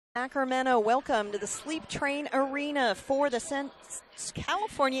Sacramento, welcome to the Sleep Train Arena for the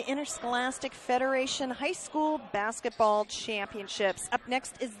California Interscholastic Federation High School Basketball Championships. Up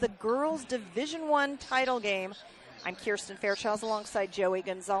next is the Girls Division I title game. I'm Kirsten Fairchild alongside Joey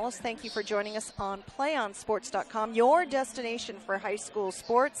Gonzalez. Thank you for joining us on PlayOnSports.com, your destination for high school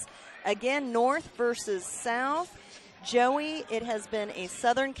sports. Again, North versus South. Joey, it has been a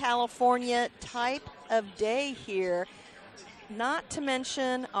Southern California type of day here. Not to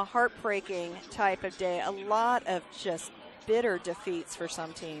mention a heartbreaking type of day. A lot of just bitter defeats for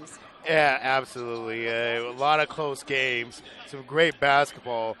some teams. Yeah, absolutely. A lot of close games, some great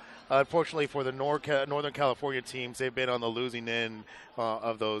basketball. Unfortunately for the Northern California teams, they've been on the losing end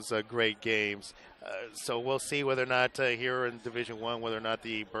of those great games. So we'll see whether or not here in Division I, whether or not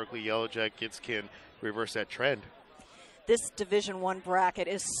the Berkeley Yellowjackets can reverse that trend. This Division I bracket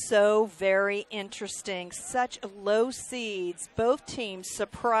is so very interesting. Such low seeds. Both teams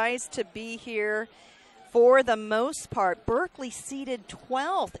surprised to be here for the most part. Berkeley seeded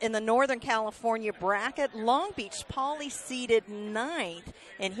 12th in the Northern California bracket. Long Beach Poly seeded 9th.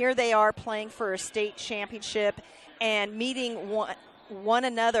 And here they are playing for a state championship and meeting one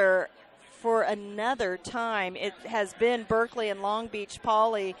another for another time. It has been Berkeley and Long Beach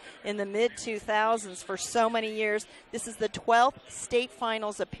Poly in the mid-2000s for so many years. This is the 12th state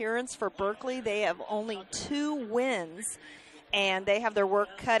finals appearance for Berkeley. They have only 2 wins, and they have their work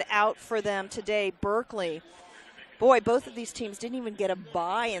cut out for them today. Berkeley, boy, both of these teams didn't even get a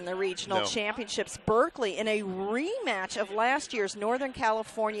bye in the regional championships. Berkeley, in a rematch of last year's Northern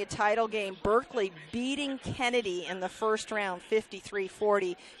California title game, Berkeley beating Kennedy in the first round,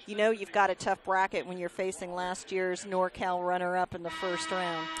 53-40. You know you've got a tough bracket when you're facing last year's NorCal runner-up in the first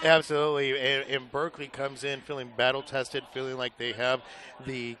round. Absolutely, and Berkeley comes in feeling battle-tested, feeling like they have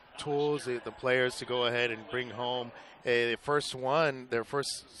the tools, the players to go ahead and bring home their first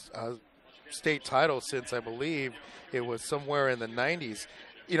state title since, I believe, it was somewhere in the 90s.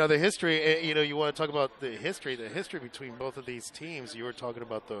 You know, the history, you want to talk about the history between both of these teams. You were talking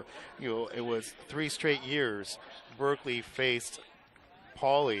about it was 3 straight years Berkeley faced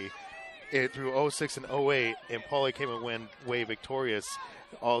Poly through 06 and 08, and Poly came away victorious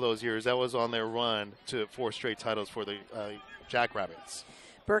all those years. That was on their run to 4 straight titles for the Jackrabbits.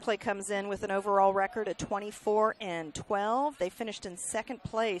 Berkeley comes in with an overall record of 24-12. They finished in second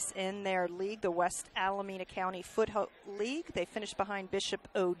place in their league, the West Alameda County Foothold League. They finished behind Bishop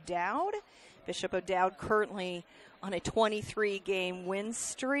O'Dowd. Bishop O'Dowd currently on a 23-game win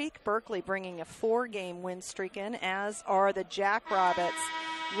streak. Berkeley bringing a 4-game win streak in, as are the Jackrabbits.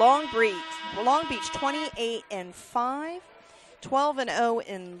 Long Beach 28-5, 12-0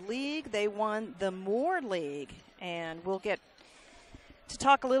 in league. They won the Moore League, and we'll get to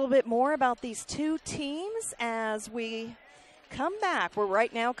talk a little bit more about these two teams as we come back. We're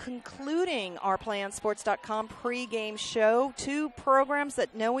right now concluding our PlayOnSports.com pregame show. 2 programs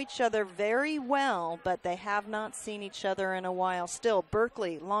that know each other very well, but they have not seen each other in a while. Still,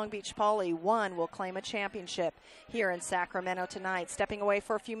 Berkeley, Long Beach Poly, 1 will claim a championship here in Sacramento tonight. Stepping away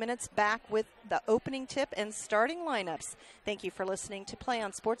for a few minutes, back with the opening tip and starting lineups. Thank you for listening to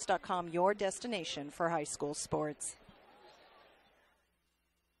PlayOnSports.com, your destination for high school sports.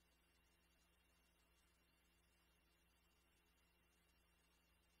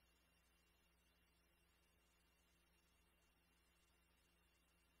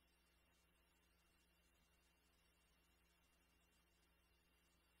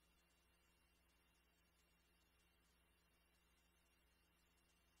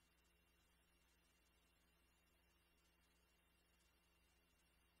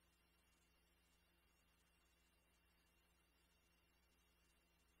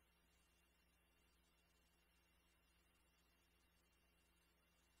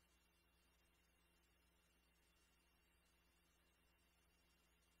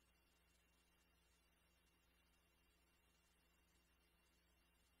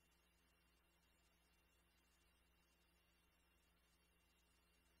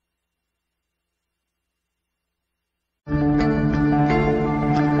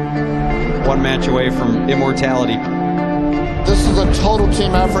 One match away from immortality. This is a total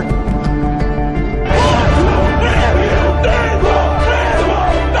team effort.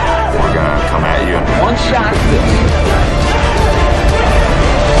 We're gonna come at you in one shot.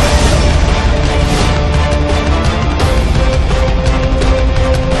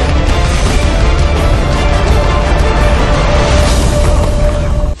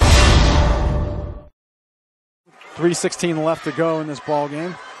 3:16 left to go in this ball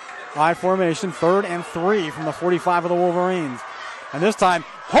game. I formation, 3rd and 3 from the 45 of the Wolverines. And this time,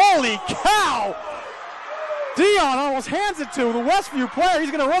 holy cow! Dion almost hands it to the Westview player.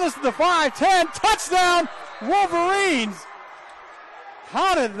 He's going to run this to the 5-10. Touchdown, Wolverines.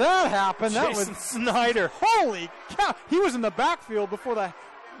 How did that happen? That was Snyder. Holy cow. He was in the backfield before the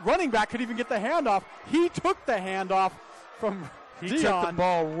running back could even get the handoff. He took the handoff from Dion. He took the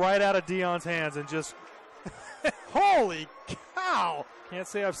ball right out of Dion's hands and just... Holy cow. Can't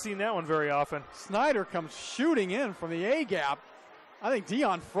say I've seen that one very often. Snyder comes shooting in from the A-gap. I think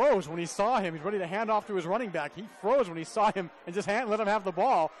Dion froze when he saw him. He's ready to hand off to his running back. He froze when he saw him and just let him have the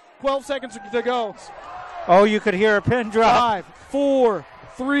ball. 12 seconds to go. Oh, you could hear a pin drop. 5, 4,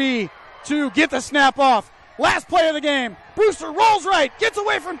 3, 2. Get the snap off. Last play of the game. Brewster rolls right. Gets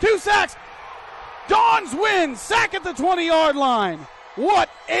away from 2 sacks. Dons win. Sack at the 20-yard line. What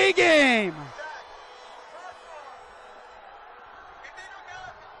a game.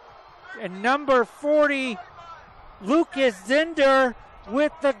 And number 40, Lucas Zinder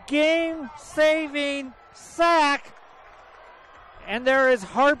with the game-saving sack. And there is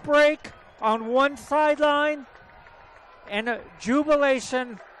heartbreak on one sideline and a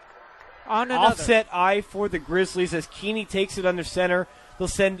jubilation on another. Offset eye for the Grizzlies as Keeney takes it under center. They'll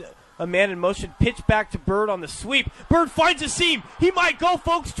send a man in motion. Pitch back to Bird on the sweep. Bird finds a seam. He might go,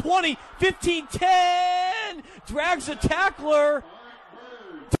 folks. 20, 15, 10. Drags a tackler.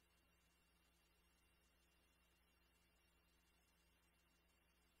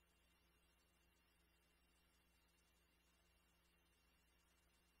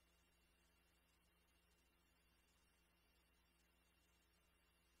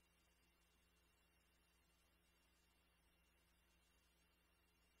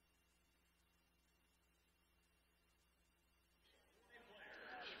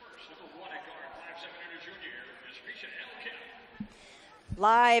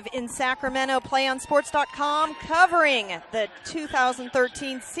 Live in Sacramento, playonsports.com, covering the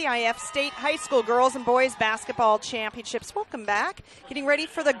 2013 CIF State High School Girls and Boys Basketball Championships. Welcome back. Getting ready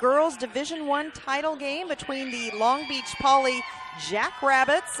for the girls Division I title game between the Long Beach Poly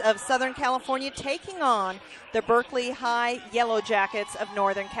Jackrabbits of Southern California taking on the Berkeley High Yellowjackets of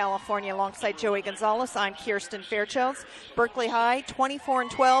Northern California. Alongside Joey Gonzalez, I'm Kirsten Fairchilds. Berkeley High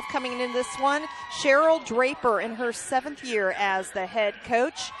 24-12 coming into this one. Cheryl Draper in her 7th year as the head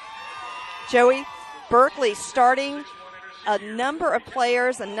coach. Joey, Berkeley starting a number of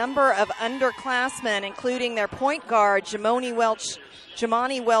players, a number of underclassmen, including their point guard, Jamani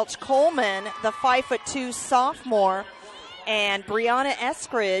Welch Coleman, the 5'2" sophomore, and Brianna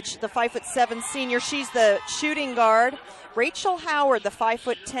Eskridge, the 5'7" senior. She's the shooting guard. Rachel Howard, the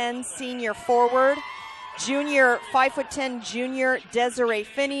 5'10" senior forward. Junior, 5'10" junior Desiree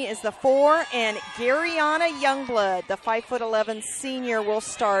Finney is the 4. And Garyana Youngblood, the 5'11" senior, will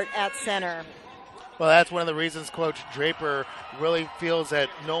start at center. Well, that's one of the reasons Coach Draper really feels that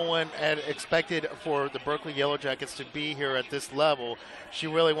no one had expected for the Berkeley Yellowjackets to be here at this level. She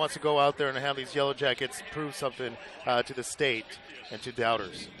really wants to go out there and have these Yellowjackets prove something to the state and to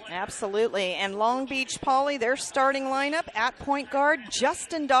doubters. Absolutely. And Long Beach Poly, their starting lineup at point guard,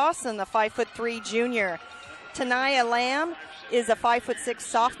 Justin Dawson, the 5'3" junior. Tanaya Lamb is a 5'6"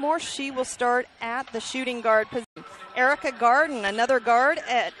 sophomore. She will start at the shooting guard position. Erica Garden, another guard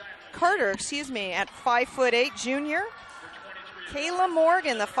at Carter, at 5'8" junior. Kayla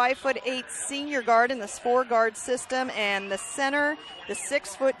Morgan, the 5'8" senior guard in this 4-guard system, and the center, the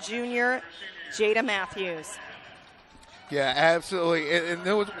 6' junior, Jada Matthews. Yeah, absolutely. And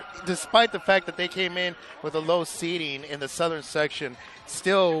it was, despite the fact that they came in with a low seeding in the southern section,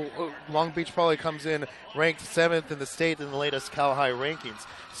 still Long Beach Poly comes in ranked 7th in the state in the latest Cal High rankings.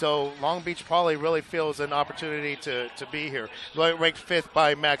 So Long Beach Poly really feels an opportunity to be here. Ranked 5th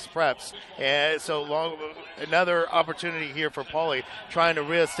by Max Preps. And so another opportunity here for Poly, trying to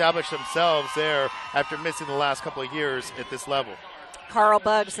reestablish themselves there after missing the last couple of years at this level. Carl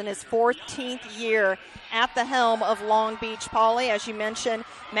Buggs in his 14th year at the helm of Long Beach Poly. As you mentioned,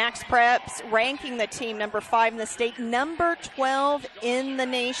 Max Preps ranking the team number 5 in the state, number 12 in the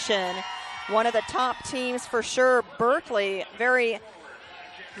nation. One of the top teams for sure. Berkeley, very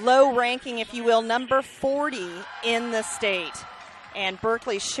low ranking, if you will, number 40 in the state. And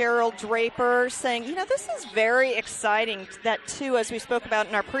Berkeley's Cheryl Draper saying, this is very exciting. That, too, as we spoke about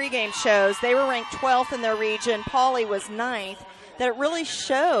in our pregame shows, they were ranked 12th in their region. Poly was 9th. That it really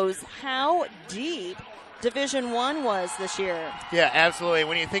shows how deep Division I was this year. Yeah, absolutely.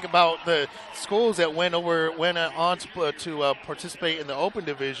 When you think about the schools that went on to participate in the Open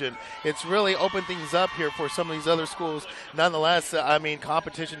Division, it's really opened things up here for some of these other schools. Nonetheless,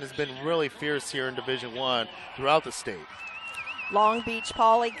 competition has been really fierce here in Division I throughout the state. Long Beach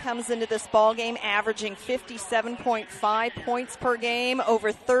Poly comes into this ball game averaging 57.5 points per game,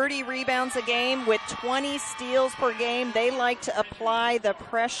 over 30 rebounds a game with 20 steals per game. They like to apply the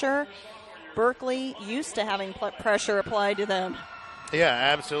pressure. Berkeley used to having pressure applied to them. Yeah,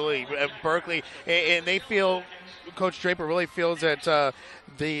 absolutely. Berkeley, and they feel, Coach Draper really feels that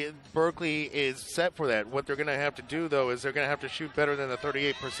the Berkeley is set for that. What they're going to have to do, though, is they're going to have to shoot better than the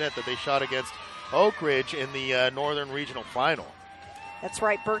 38% that they shot against Oak Ridge in the Northern Regional Final. That's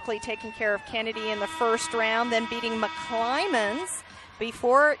right. Berkeley taking care of Kennedy in the first round, then beating McClymonds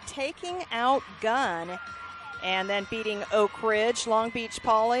before taking out Gunn, and then beating Oak Ridge. Long Beach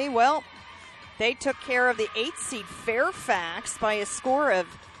Poly, well, they took care of the 8th seed Fairfax by a score of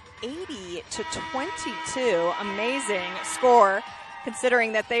 80-22. Amazing score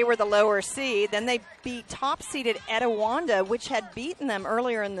considering that they were the lower seed. Then they beat top-seeded Etiwanda, which had beaten them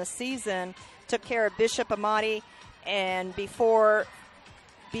earlier in the season. Took care of Bishop Amati, and before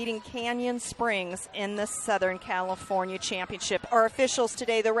beating Canyon Springs in the Southern California Championship. Our officials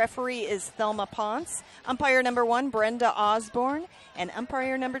today, the referee is Thelma Ponce, umpire number 1, Brenda Osborne, and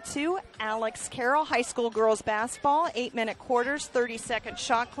umpire number 2, Alex Carroll. High school girls basketball, 8-minute quarters, 30-second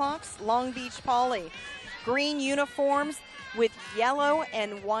shot clocks. Long Beach Poly, green uniforms with yellow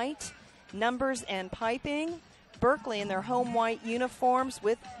and white numbers and piping. Berkeley in their home white uniforms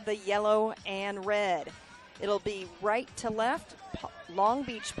with the yellow and red. It'll be right to left, Long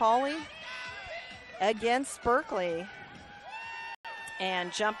Beach Poly against Berkeley.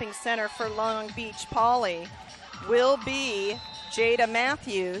 And jumping center for Long Beach Poly will be Jada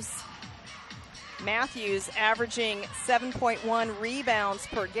Matthews. Matthews averaging 7.1 rebounds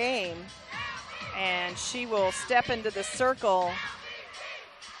per game. And she will step into the circle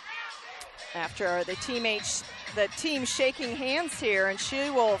after the team shaking hands here, and she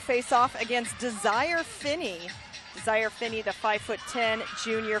will face off against Desire Finney. Desire Finney, the 5'10"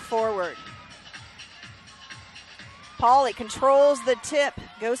 junior forward. Poly controls the tip,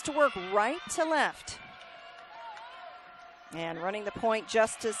 goes to work right to left. And running the point,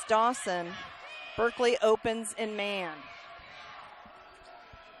 Justice Dawson. Berkeley opens in man.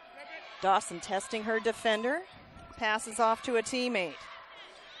 Dawson testing her defender, passes off to a teammate.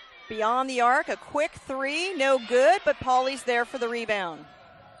 Beyond the arc, a quick three, no good, but Poly's there for the rebound.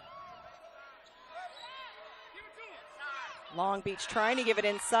 Long Beach trying to give it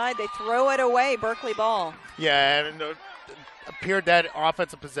inside. They throw it away, Berkeley ball. Yeah, and it appeared that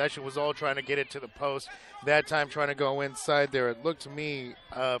offensive possession was all trying to get it to the post. That time trying to go inside there. It looked to me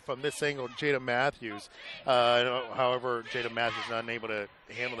from this angle, Jada Matthews. However, Jada Matthews not able to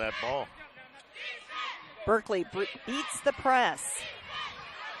handle that ball. Berkeley beats the press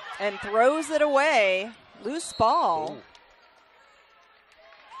and throws it away. Loose ball. Ooh.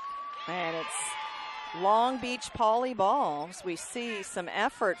 And it's Long Beach Poly balls. We see some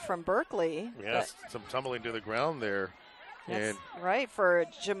effort from Berkeley. Yes, some tumbling to the ground there. That's right for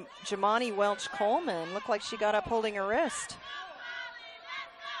Jamani Welch-Coleman. Looked like she got up holding her wrist.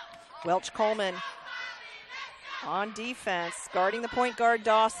 Welch-Coleman on defense, guarding the point guard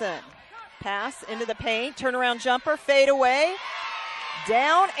Dawson. Pass into the paint, turnaround jumper, fade away.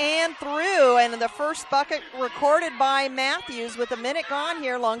 Down and through, and the first bucket recorded by Matthews with a minute gone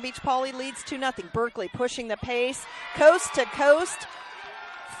here. Long Beach Poly leads 2-0. Berkeley pushing the pace, coast to coast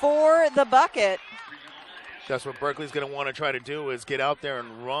for the bucket. That's what Berkeley's going to want to try to do, is get out there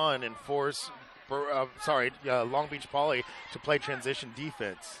and run and force Long Beach Poly to play transition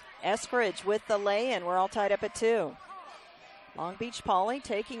defense. Eskridge with the lay-in. We're all tied up at 2. Long Beach Poly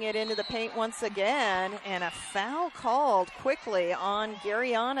taking it into the paint once again, and a foul called quickly on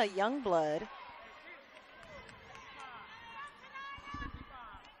Garyana Youngblood.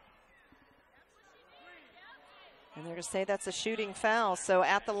 And they're going to say that's a shooting foul. So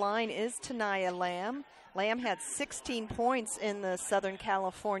at the line is Tanaya Lamb. Lamb had 16 points in the Southern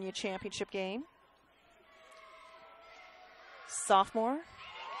California Championship game. Sophomore.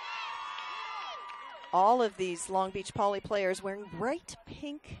 All of these Long Beach Poly players wearing bright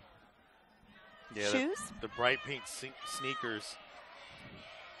pink shoes. The bright pink sneakers.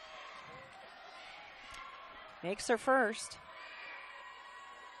 Makes her first.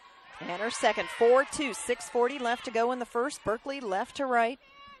 And her second. 4-2, 6:40 left to go in the first. Berkeley left to right.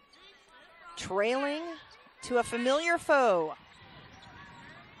 Trailing to a familiar foe.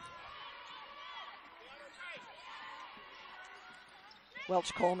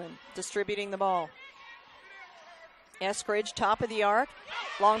 Welch-Coleman distributing the ball. Eskridge, top of the arc.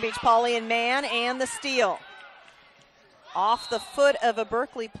 Long Beach Poly in man, and the steal. Off the foot of a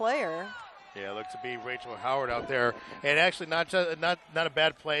Berkeley player. Yeah, it looks to be Rachel Howard out there. And actually not a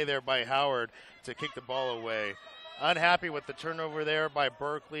bad play there by Howard to kick the ball away. unhappy with the turnover there by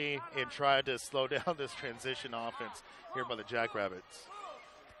Berkeley and tried to slow down this transition offense here by the Jackrabbits.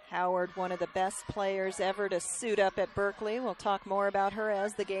 Howard, one of the best players ever to suit up at Berkeley. We'll talk more about her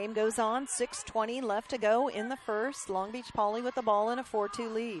as the game goes on. 6:20 left to go in the first. Long Beach Poly with the ball in a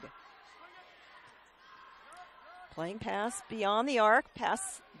 4-2 lead. Playing pass beyond the arc.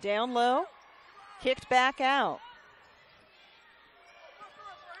 Pass down low. Kicked back out.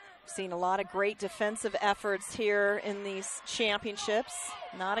 Seen a lot of great defensive efforts here in these championships.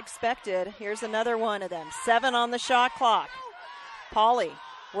 Not expected. Here's another one of them. 7 on the shot clock. Poly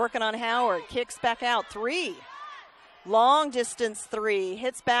working on Howard. Kicks back out. 3. Long distance 3.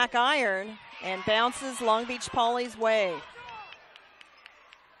 Hits back iron and bounces Long Beach Poly's way.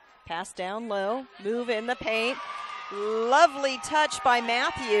 Pass down low. Move in the paint. Lovely touch by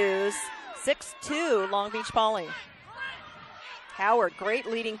Matthews. 6-2 Long Beach Poly. Howard, great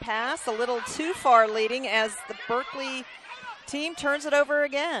leading pass, a little too far leading as the Berkeley team turns it over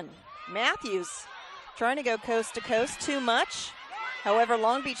again. Matthews trying to go coast to coast, too much. However,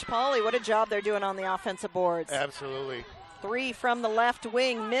 Long Beach Poly, what a job they're doing on the offensive boards. Absolutely. 3 from the left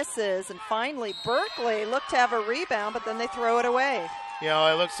wing, misses, and finally Berkeley looked to have a rebound, but then they throw it away. You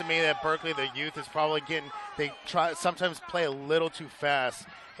know, it looks to me that Berkeley, the youth, is probably they try sometimes play a little too fast.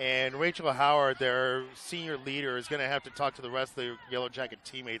 And Rachel Howard, their senior leader, is going to have to talk to the rest of the Yellow Jacket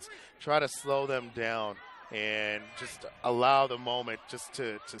teammates, try to slow them down and just allow the moment just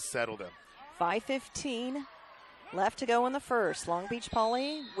to settle them. 5:15 left to go in the first. Long Beach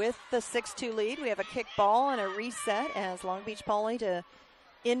Poly with the 6-2 lead. We have a kick ball and a reset as Long Beach Poly to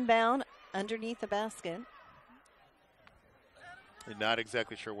inbound underneath the basket. I'm not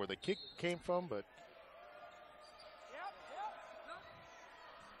exactly sure where the kick came from, but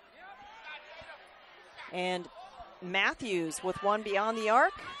and Matthews with one beyond the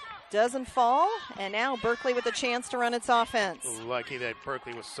arc, doesn't fall, and now Berkeley with a chance to run its offense. Lucky that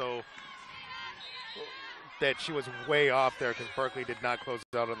Berkeley was that she was way off there because Berkeley did not close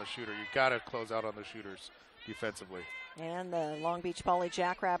out on the shooter. You got to close out on the shooters defensively. And the Long Beach Poly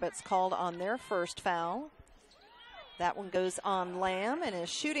Jackrabbits called on their first foul. That one goes on Lamb, and a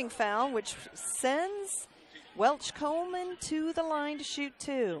shooting foul, which sends Welch Coleman to the line to shoot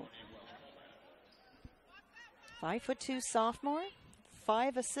 2. 5'2" sophomore,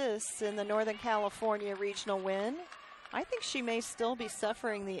 5 assists in the Northern California regional win. I think she may still be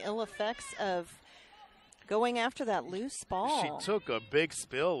suffering the ill effects of going after that loose ball. She took a big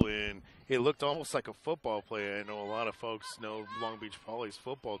spill and it looked almost like a football play. I know a lot of folks know Long Beach Poly's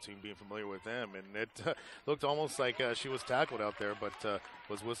football team, being familiar with them, and it looked almost like she was tackled out there, but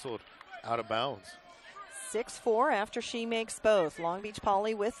was whistled out of bounds. 6-4 after she makes both. Long Beach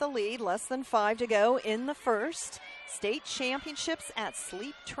Poly with the lead, less than 5 to go in the first. State championships at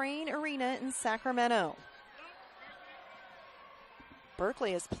Sleep Train Arena in Sacramento.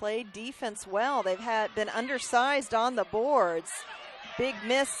 Berkeley has played defense well. They've been undersized on the boards. Big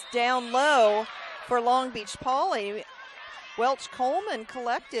miss down low for Long Beach Poly. Welch Coleman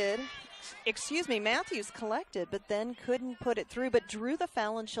Matthews collected, but then couldn't put it through, but drew the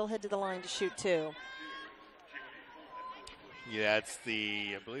foul, and she'll head to the line to shoot 2. Yeah,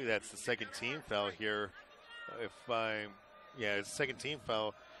 I believe that's the second team foul here. It's second team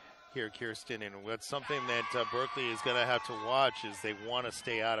foul here, Kirsten, and that's something that Berkeley is going to have to watch is they want to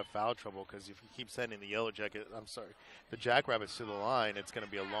stay out of foul trouble, because if you keep sending the the Jackrabbits to the line, it's going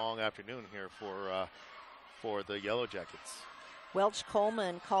to be a long afternoon here for the Yellowjackets. Welch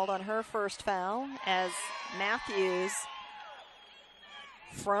Coleman called on her first foul as Matthews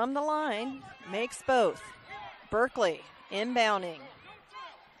from the line makes both. Berkeley inbounding.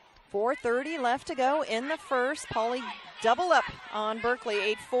 4:30 left to go in the first. Poly double up on Berkeley,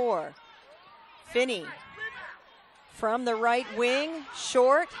 8-4. Finney from the right wing,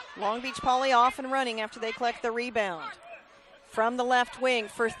 short. Long Beach Poly off and running after they collect the rebound. From the left wing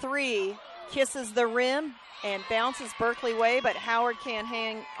for 3, kisses the rim and bounces Berkeley way, but Howard can't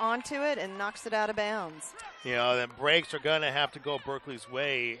hang onto it and knocks it out of bounds. You know, the breaks are going to have to go Berkeley's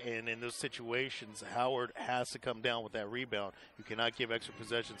way, and in those situations, Howard has to come down with that rebound. You cannot give extra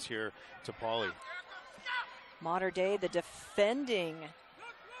possessions here to Poly. Mater Dei, the defending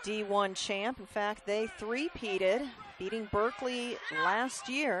D1 champ. In fact, they three-peated, beating Berkeley last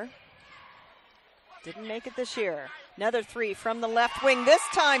year. Didn't make it this year. Another 3 from the left wing, this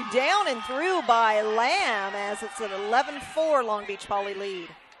time down and through by Lamb as it's an 11-4 Long Beach Poly lead.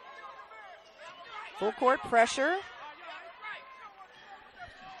 Full court pressure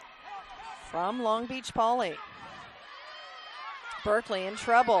from Long Beach Poly. Berkeley in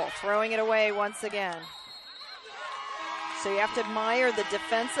trouble, throwing it away once again. So you have to admire the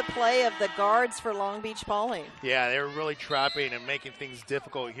defensive play of the guards for Long Beach Poly. Yeah, they were really trapping and making things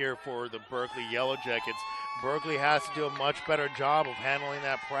difficult here for the Berkeley Yellowjackets. Berkeley has to do a much better job of handling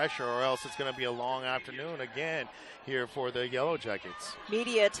that pressure, or else it's going to be a long afternoon again here for the Yellowjackets.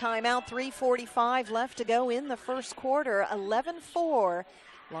 Media timeout, 3:45 left to go in the first quarter. 11-4,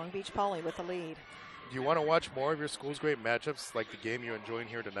 Long Beach Poly with the lead. Do you want to watch more of your school's great matchups like the game you're enjoying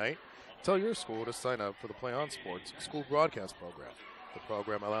here tonight? Tell your school to sign up for the Play On Sports School Broadcast Program. The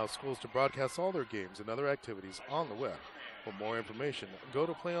program allows schools to broadcast all their games and other activities on the web. For more information, go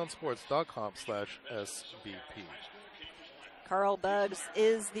to playonsports.com/SBP. Carl Buggs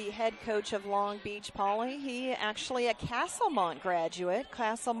is the head coach of Long Beach Poly. He actually a Castlemont graduate.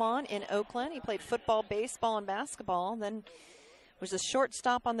 Castlemont in Oakland. He played football, baseball, and basketball. Then was a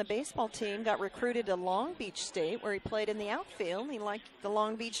shortstop on the baseball team. Got recruited to Long Beach State, where he played in the outfield. He liked the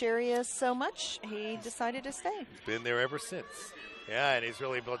Long Beach area so much, he decided to stay. He's been there ever since. Yeah, and he's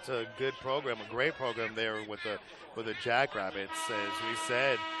really built a good program, a great program there with the Jackrabbits. As we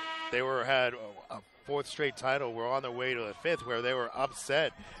said, they had a fourth straight title. We're on their way to the fifth, where they were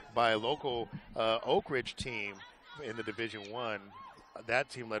upset by a local Oak Ridge team in the Division I. That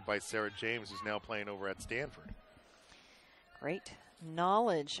team led by Sarah James, who's now playing over at Stanford. Great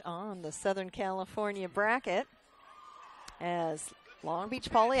knowledge on the Southern California bracket. As Long Beach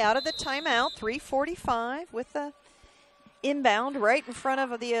Poly out of the timeout, 3:45 with the inbound right in front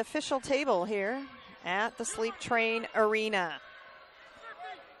of the official table here at the Sleep Train Arena.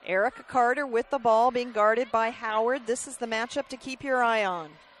 Erica Carter with the ball, being guarded by Howard. This is the matchup to keep your eye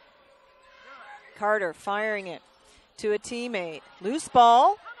on. Carter firing it to a teammate. Loose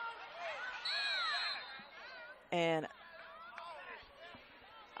ball. And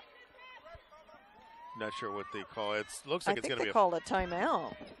not sure what they call it. Looks like it's going to be they called a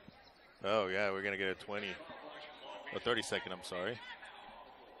timeout. Oh, yeah, we're going to get a 30-second, I'm sorry.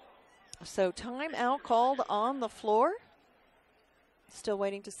 So timeout called on the floor. Still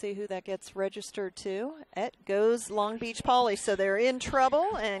waiting to see who that gets registered to. It goes Long Beach Poly, so they're in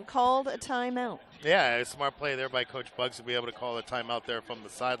trouble and called a timeout. Yeah, a smart play there by Coach Buggs to be able to call a timeout there from the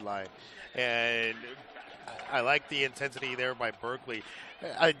sideline. And I like the intensity there by Berkeley.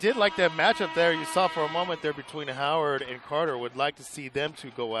 I did like that matchup there. You saw for a moment there between Howard and Carter. Would like to see them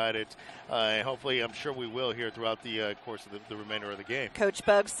two go at it. And hopefully, I'm sure we will here throughout the course of the remainder of the game. Coach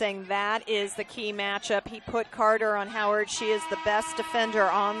Buggs saying that is the key matchup. He put Carter on Howard. She is the best defender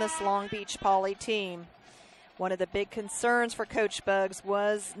on this Long Beach Poly team. One of the big concerns for Coach Buggs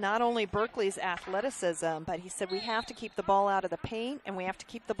was not only Berkeley's athleticism, but he said we have to keep the ball out of the paint and we have to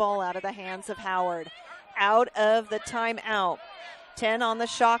keep the ball out of the hands of Howard. Out of the timeout. 10 on the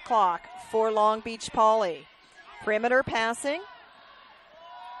shot clock for Long Beach Poly. Perimeter passing.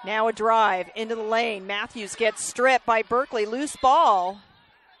 Now a drive into the lane. Matthews gets stripped by Berkeley. Loose ball.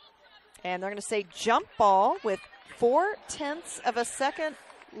 And they're going to say jump ball with 0.4 of a second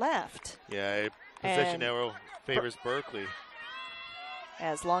left. Yeah, possession arrow favors Berkeley.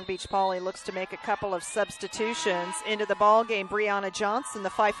 As Long Beach Poly looks to make a couple of substitutions into the ball game. Brianna Johnson, the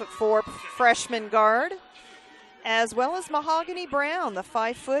 5'4" freshman guard, as well as Mahogany Brown, the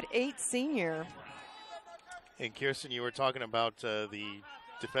 5'8" senior. And Kirsten, you were talking about the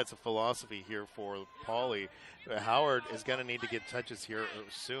defensive philosophy here for Poly. Howard is going to need to get touches here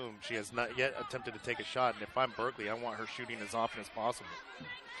soon. She has not yet attempted to take a shot, and if I'm Berkeley, I want her shooting as often as possible.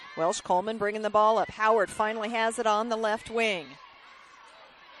 Welsh Coleman bringing the ball up. Howard finally has it on the left wing.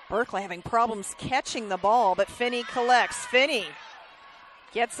 Berkeley having problems catching the ball, but Finney collects. Finney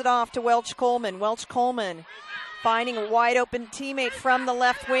gets it off to Welch Coleman. Welch Coleman finding a wide open teammate from the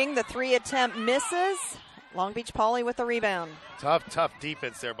left wing. The 3 attempt misses. Long Beach Poly with the rebound. Tough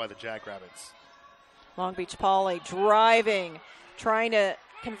defense there by the Jackrabbits. Long Beach Poly driving, trying to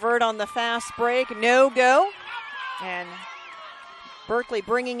convert on the fast break. No go. And Berkeley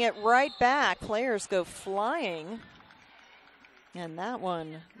bringing it right back. Players go flying. And that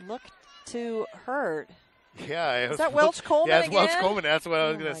one looked to hurt. Yeah. Is that Welch Coleman again? Yeah, it's again? Welch Coleman. That's what I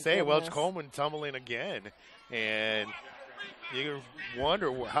was going to say. Goodness. Welch Coleman tumbling again. And you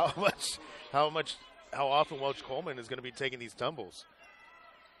wonder how often Welch Coleman is going to be taking these tumbles.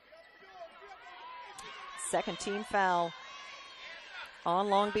 Second team foul on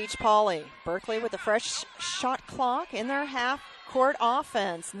Long Beach Poly. Berkeley with a fresh shot clock in their half-court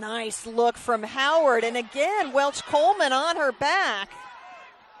offense. Nice look from Howard. And again, Welch Coleman on her back.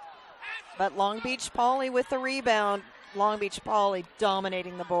 But Long Beach Poly with the rebound. Long Beach Poly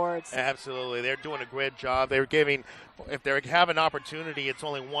dominating the boards. Absolutely. They're doing a great job. They're giving, if they have an opportunity, it's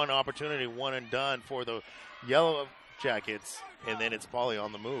only one opportunity, one and done for the Yellowjackets, and then it's Poly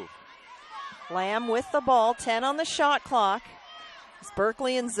on the move. Lamb with the ball, 10 on the shot clock. It's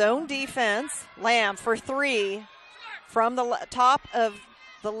Berkeley in zone defense. Lamb for 3 from the top of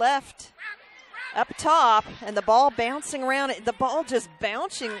the left, up top, and the ball bouncing around. The ball just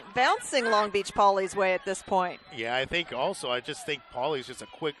bouncing Long Beach Poly's way at this point. Yeah, I think also, I just think Poly's just a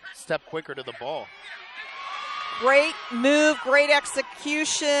quick step quicker to the ball. Great move, great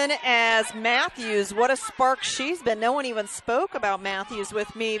execution as Matthews. What a spark she's been. No one even spoke about Matthews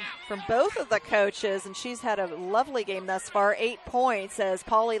with me from both of the coaches, and she's had a lovely game thus far. 8 points as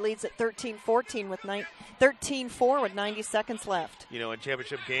Poly leads at 13-4 with 90 seconds left. You know, in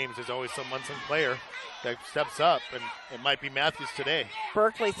championship games, there's always some unsung player that steps up, and it might be Matthews today.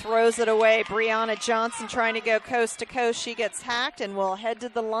 Berkeley throws it away. Brianna Johnson trying to go coast to coast. She gets hacked and will head to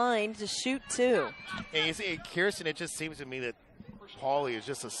the line to shoot 2. And you see, Kirsten, it just seems to me that Poly is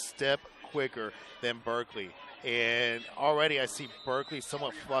just a step quicker than Berkeley. And already I see Berkeley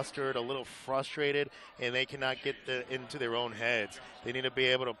somewhat flustered, a little frustrated, and they cannot get into their own heads. They need to be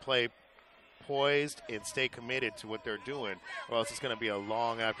able to play poised and stay committed to what they're doing, or else it's going to be a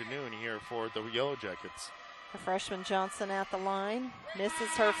long afternoon here for the Yellowjackets. The freshman Johnson at the line misses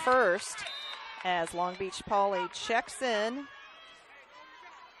her first as Long Beach Poly checks in.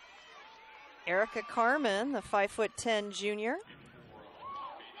 Erica Carmen, the 5'10" junior,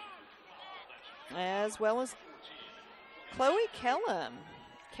 as well as Chloe Kellum.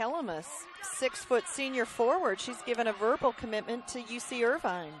 Kellum, a 6-foot senior forward. She's given a verbal commitment to UC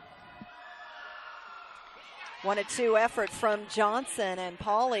Irvine. 1-2 effort from Johnson, and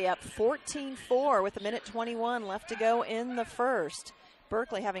Poly up 14-4 with 1:21 left to go in the first.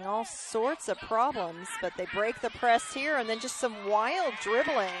 Berkeley having all sorts of problems, but they break the press here, and then just some wild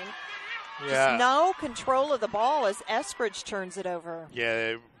dribbling. Yeah. Just no control of the ball as Eskridge turns it over.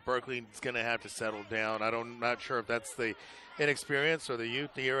 Yeah, Berkeley's going to have to settle down. I'm not sure if that's the inexperience or the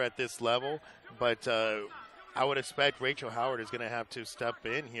youth here at this level, but I would expect Rachel Howard is going to have to step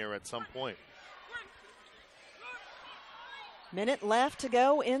in here at some point. Minute left to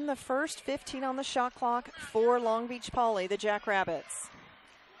go in the first, 15 on the shot clock for Long Beach Poly, the Jackrabbits.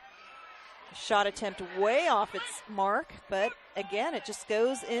 Shot attempt way off its mark, but again, it just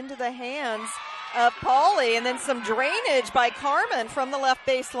goes into the hands of Poly, and then some drainage by Carmen from the left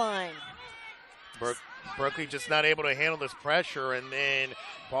baseline. Berkeley just not able to handle this pressure, and then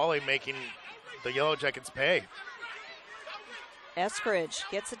Poly making the Yellowjackets pay. Eskridge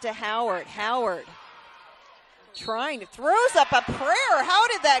gets it to Howard. Howard throws up a prayer. How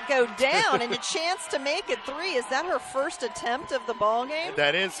did that go down? And a chance to make it 3. Is that her first attempt of the ball game?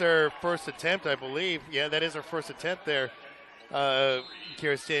 That is her first attempt, I believe. Yeah, that is her first attempt there,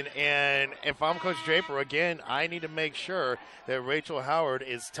 Kirsten. And if I'm Coach Draper, again, I need to make sure that Rachel Howard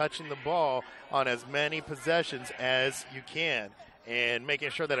is touching the ball on as many possessions as you can and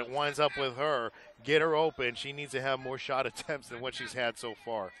making sure that it winds up with her. Get her open. She needs to have more shot attempts than what she's had so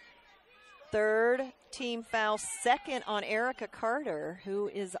far. Third team foul, second on Erica Carter, who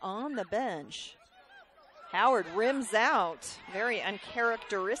is on the bench. Howard rims out very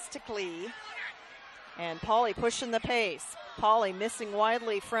uncharacteristically, and Poly pushing the pace. Poly missing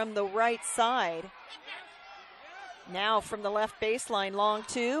widely from the right side. Now from the left baseline, long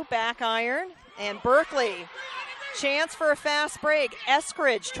 2, back iron, and Berkeley. Chance for a fast break.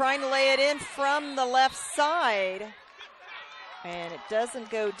 Eskridge trying to lay it in from the left side. And it doesn't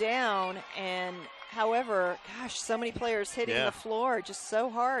go down, and however, gosh, so many players hitting the floor, just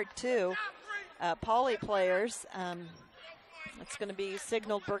so hard too. Poly players, it's going to be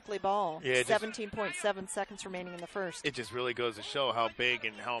signaled Berkeley ball. Yeah, 17.7 seconds remaining in the first. It just really goes to show how big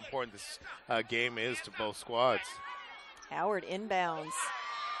and how important this game is to both squads. Howard inbounds,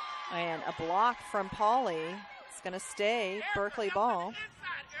 and a block from Poly. It's going to stay Berkeley ball.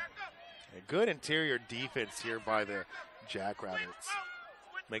 A good interior defense here by the Jackrabbits,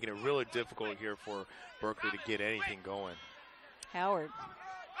 making it really difficult here for Berkeley to get anything going. Howard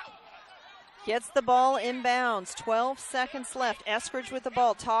gets the ball inbounds, 12 seconds left. Eskridge with the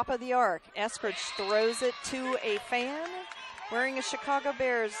ball, top of the arc. Eskridge throws it to a fan wearing a Chicago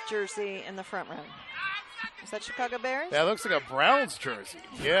Bears jersey in the front row. Is that Chicago Bears? That looks like a Browns jersey.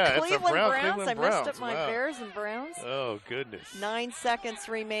 Yeah, Cleveland it's a Browns. Cleveland I Browns. messed up my Bears and Browns. Oh, goodness. 9 seconds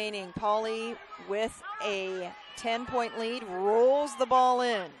remaining. Poly with a 10-point lead, rolls the ball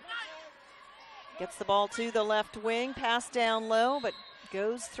in. Gets the ball to the left wing, pass down low, but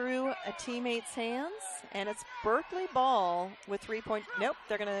goes through a teammate's hands, and it's Berkeley ball with 3 point. Nope,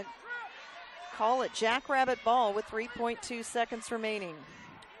 they're going to call it Jackrabbit ball with 3.2 seconds remaining.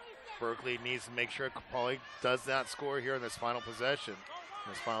 Berkeley needs to make sure Poly does not score here in this final possession,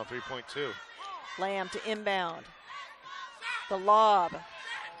 in this final 3.2. Lamb to inbound. The lob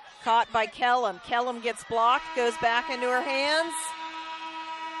Caught by Kellum. Kellum gets blocked, goes back into her hands.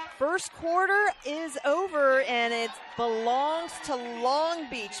 First quarter is over, and it belongs to Long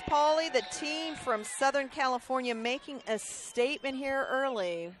Beach. Poly, the team from Southern California, making a statement here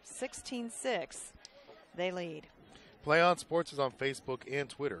early. 16-6. They lead. Play On Sports is on Facebook and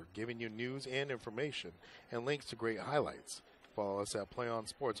Twitter, giving you news and information and links to great highlights. Follow us at Play On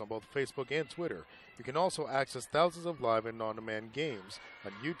Sports on both Facebook and Twitter. You can also access thousands of live and on-demand games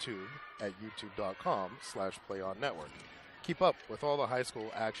on YouTube at youtube.com/PlayOnNetwork. Keep up with all the high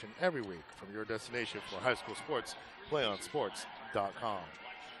school action every week from your destination for high school sports, PlayOnSports.com.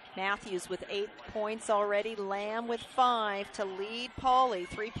 Matthews with 8 points already. Lamb with 5 to lead Poly.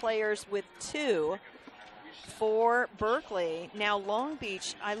 3 players with 2 for Berkeley. Now Long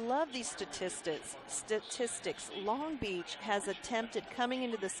Beach, I love these statistics. Long Beach has attempted, coming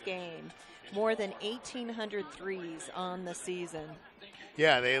into this game, more than 1,800 threes on the season.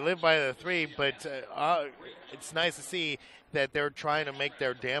 Yeah, they live by the 3, but it's nice to see that they're trying to make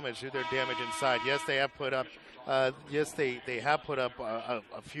their damage, do their damage inside. Yes, they have put up they have put up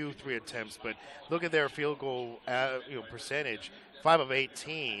a few 3 attempts, but look at their field goal percentage, 5 of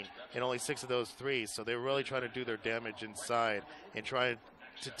 18, and only 6 of those 3. So they're really trying to do their damage inside and trying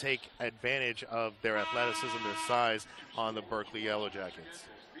to take advantage of their athleticism, their size on the Berkeley Yellowjackets.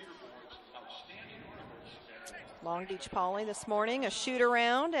 Long Beach Poly this morning, a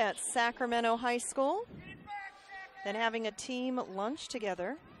shoot-around at Sacramento High School. Then having a team lunch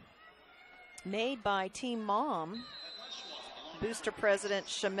together made by Team Mom, booster president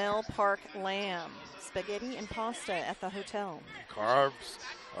Shamel Park Lamb. Spaghetti and pasta at the hotel. Carbs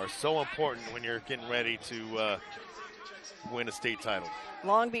are so important when you're getting ready to win a state title.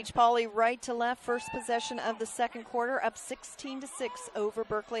 Long Beach Poly right to left, first possession of the second quarter, up 16-6 over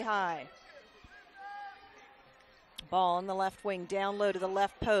Berkeley High. Ball on the left wing, down low to the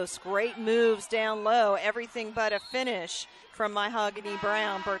left post. Great moves down low. Everything but a finish from Mahogany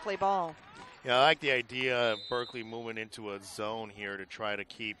Brown. Berkeley ball. Yeah, I like the idea of Berkeley moving into a zone here to try to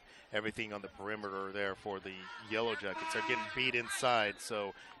keep everything on the perimeter there for the Yellowjackets. They're getting beat inside,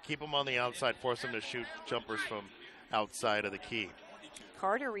 so keep them on the outside, force them to shoot jumpers from outside of the key.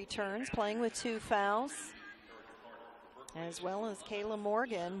 Carter returns, playing with 2 fouls, as well as Kayla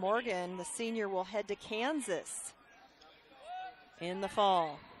Morgan. Morgan, the senior, will head to Kansas in the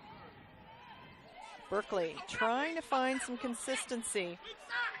fall. Berkeley trying to find some consistency.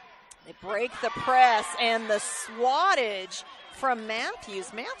 They break the press, and the swattage from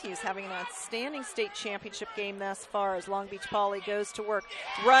Matthews. Matthews having an outstanding state championship game thus far as Long Beach Poly goes to work.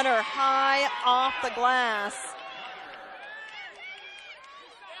 Runner high off the glass.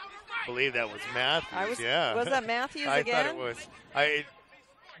 I believe that was Matthews. Was that Matthews again? I thought it was.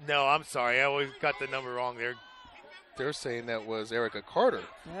 No, I'm sorry. I always got the number wrong there. They're saying that was Erica Carter.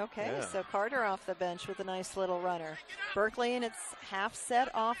 Okay, Yeah. So Carter off the bench with a nice little runner. Berkeley in its half-set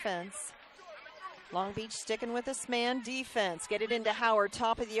offense. Long Beach sticking with this man defense. Get it into Howard,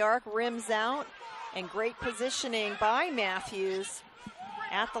 top of the arc, rims out, and great positioning by Matthews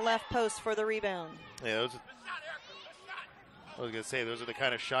at the left post for the rebound. Yeah, I was going to say, those are the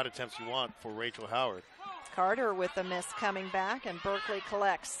kind of shot attempts you want for Rachel Howard. Carter with the miss coming back, and Berkeley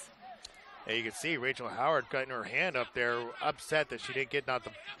collects. Yeah, you can see Rachel Howard cutting her hand up there, upset that she did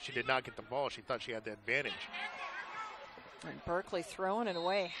not get the ball. She thought she had the advantage. And Berkeley throwing it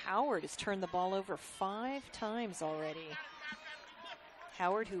away. Howard has turned the ball over 5 times already.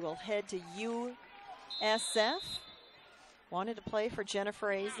 Howard, who will head to USF, wanted to play for Jennifer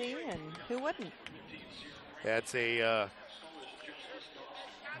Azzi, and who wouldn't? That's a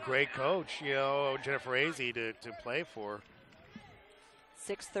great coach, Jennifer Azzi to play for.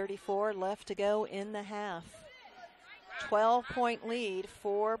 6:34 left to go in the half. 12-point lead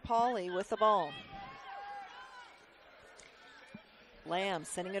for Poly with the ball. Lamb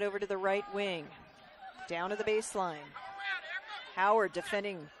sending it over to the right wing. Down to the baseline. Howard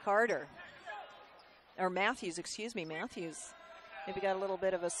defending Carter. Or Matthews, excuse me. Matthews maybe got a little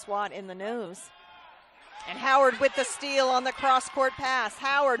bit of a swat in the nose. And Howard with the steal on the cross-court pass.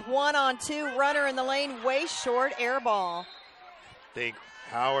 Howard 1-on-2, runner in the lane, way short, air ball. I think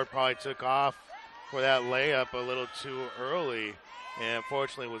Howard probably took off for that layup a little too early, and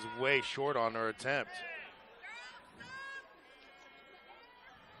unfortunately was way short on her attempt.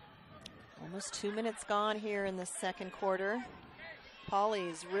 Almost 2 minutes gone here in the second quarter.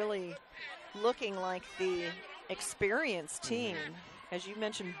 Poly's really looking like the experienced team. As you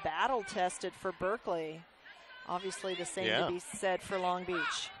mentioned, battle-tested for Berkeley. Obviously the same to be said for Long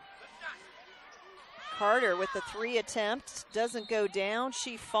Beach. Carter with the 3 attempt, doesn't go down.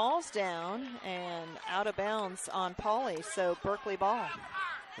 She falls down and out of bounds on Poly, so Berkeley ball.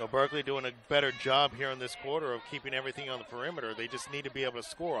 Berkeley doing a better job here in this quarter of keeping everything on the perimeter. They just need to be able to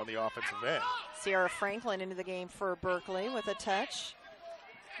score on the offensive end. Sierra Franklin into the game for Berkeley with a touch.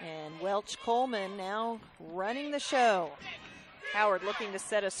 And Welch Coleman now running the show. Howard looking to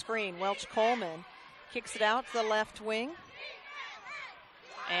set a screen. Welch Coleman kicks it out to the left wing.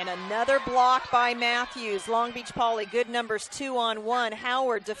 And another block by Matthews. Long Beach Poly, good numbers, 2-on-1.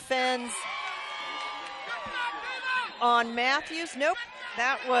 Howard defends on Matthews. Nope,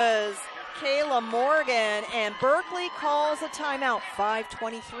 that was Kayla Morgan. And Berkeley calls a timeout.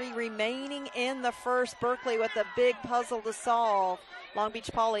 5:23 remaining in the first. Berkeley with a big puzzle to solve. Long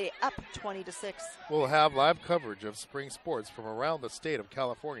Beach Poly up 20-6. We'll have live coverage of spring sports from around the state of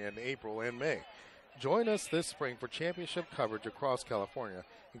California in April and May. Join us this spring for championship coverage across California,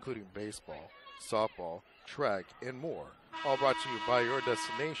 including baseball, softball, track, and more. All brought to you by your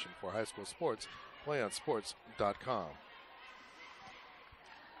destination for high school sports, playonsports.com.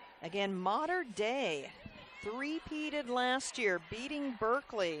 Again, Modern Day, three-peated last year, beating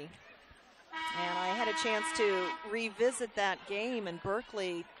Berkeley. And I had a chance to revisit that game, and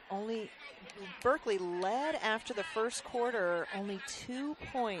Berkeley led after the first quarter, only 2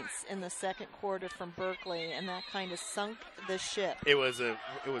 points in the second quarter from Berkeley, and that kind of sunk the ship. It was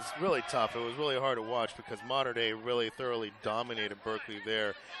really tough. It was really hard to watch because Modern Day really thoroughly dominated Berkeley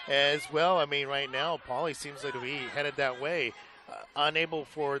there as well. I mean, right now, Poly seems like to be headed that way. Unable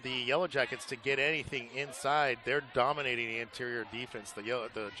for the Yellowjackets to get anything inside. They're dominating the interior defense, the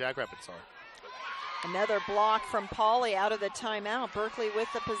Jackrabbits are. Another block from Poly out of the timeout. Berkeley with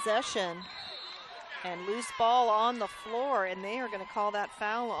the possession. And loose ball on the floor, and they are going to call that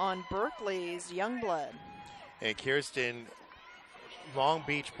foul on Berkeley's Youngblood. And Kirsten, Long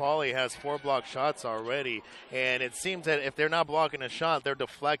Beach Poly has 4 block shots already, and it seems that if they're not blocking a shot, they're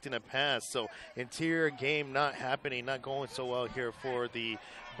deflecting a pass. So interior game not happening, not going so well here for the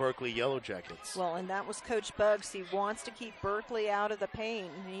Berkeley Yellowjackets. Well, and that was Coach Buggs. He wants to keep Berkeley out of the paint,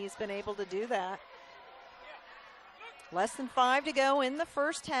 and he's been able to do that. Less than 5 to go in the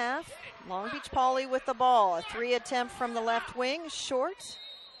first half. Long Beach Poly with the ball. A 3 attempt from the left wing, short,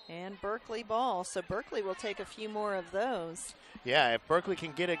 and Berkeley ball. So Berkeley will take a few more of those. Yeah, if Berkeley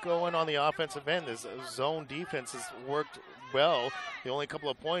can get it going on the offensive end, this zone defense has worked well. The only couple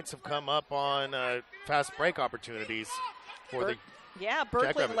of points have come up on fast break opportunities for the Berkeley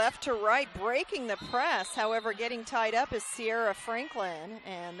Jackrabbits. Left to right, breaking the press. However, getting tied up is Sierra Franklin,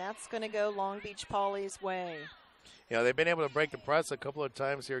 and that's going to go Long Beach Poly's way. They've been able to break the press a couple of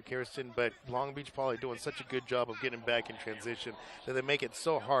times here, Kirsten, but Long Beach Poly doing such a good job of getting back in transition that they make it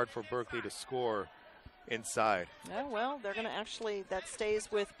so hard for Berkeley to score inside. Oh, well, they're going to actually, that stays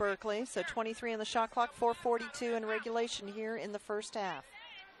with Berkeley. So 23 on the shot clock, 4:42 in regulation here in the first half.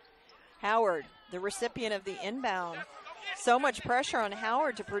 Howard, the recipient of the inbound. So much pressure on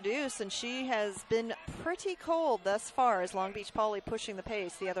Howard to produce, and she has been pretty cold thus far as Long Beach Poly pushing the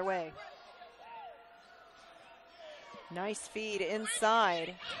pace the other way. Nice feed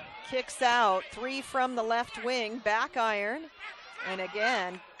inside. Kicks out. 3 from the left wing. Back iron. And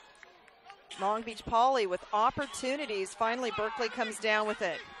again, Long Beach Poly with opportunities. Finally, Berkeley comes down with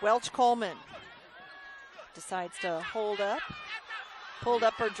it. Welch Coleman decides to hold up. Pulled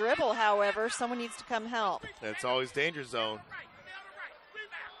up her dribble, however. Someone needs to come help. That's always danger zone.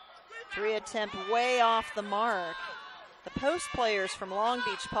 3 attempt way off the mark. The post players from Long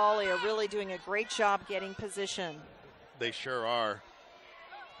Beach Poly are really doing a great job getting position. They sure are.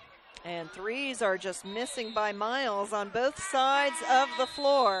 And threes are just missing by miles on both sides of the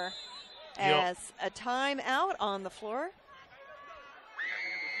floor. As a timeout on the floor.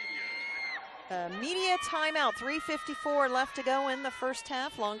 Media timeout, 3:54 left to go in the first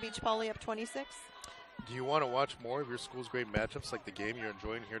half. Long Beach Poly up 26. Do you want to watch more of your school's great matchups like the game you're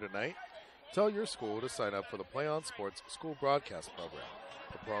enjoying here tonight? Tell your school to sign up for the Play On Sports School Broadcast Program.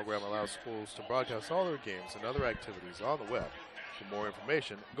 The program allows schools to broadcast all their games and other activities on the web. For more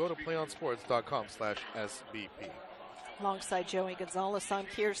information, go to playonsports.com/SBP. Alongside Joey Gonzalez, I'm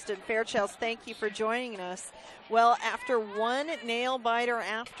Kirsten Fairchilds. Thank you for joining us. Well, after one nail-biter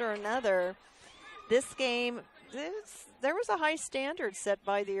after another, this game, there was a high standard set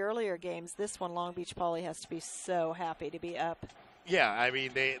by the earlier games. This one, Long Beach Poly has to be so happy to be up. Yeah, I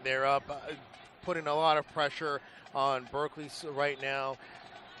mean, they're up, putting a lot of pressure on Berkeley right now.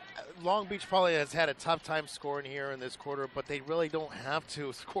 Long Beach Poly has had a tough time scoring here in this quarter, but they really don't have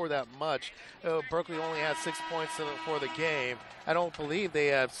to score that much. Berkeley only has 6 points for the game. I don't believe they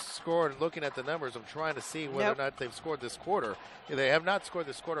have scored. Looking at the numbers, I'm trying to see whether or not they've scored this quarter. They have not scored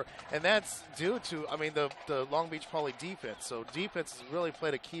this quarter, and that's due to, the Long Beach Poly defense. So defense has really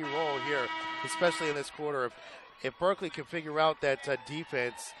played a key role here, especially in this quarter. if Berkeley can figure out that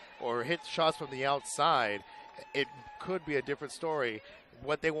defense or hit shots from the outside, it could be a different story.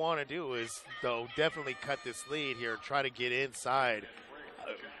 What they want to do is, though, definitely cut this lead here and try to get inside.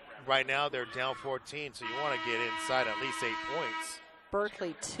 Right now they're down 14, so you want to get inside at least 8 points.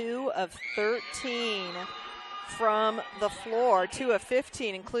 Berkeley 2 of 13 from the floor, 2 of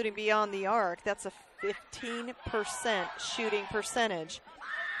 15, including beyond the arc. That's a 15% shooting percentage.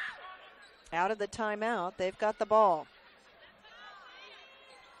 Out of the timeout, they've got the ball.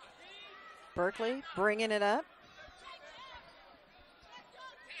 Berkeley bringing it up.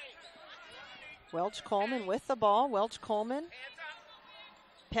 Welch Coleman with the ball. Welch Coleman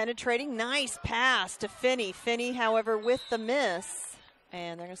penetrating. Nice pass to Finney. Finney, however, with the miss.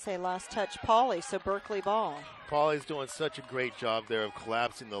 And they're going to say last touch Pauly, so Berkeley ball. Pauly's doing such a great job there of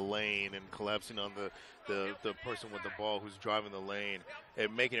collapsing the lane and collapsing on the person with the ball who's driving the lane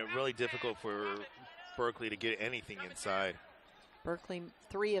and making it really difficult for Berkeley to get anything inside. Berkeley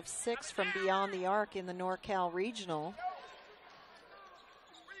 3 of 6 from beyond the arc in the NorCal Regional.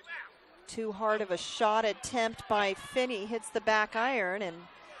 Too hard of a shot attempt by Finney, hits the back iron, and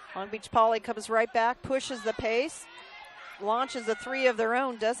Long Beach Poly comes right back, pushes the pace, launches a 3 of their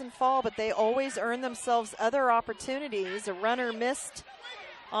own, doesn't fall, but they always earn themselves other opportunities. A runner missed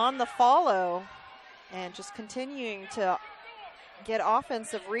on the follow, and just continuing to get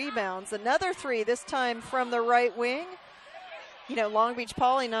offensive rebounds. Another 3, this time from the right wing. You know, Long Beach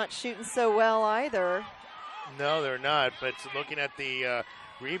Poly not shooting so well either. No, they're not, but looking at the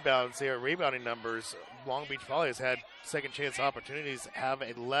rebounds here, rebounding numbers, Long Beach Poly has had second chance opportunities, have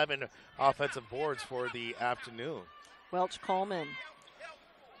 11 offensive boards for the afternoon. Welch Coleman.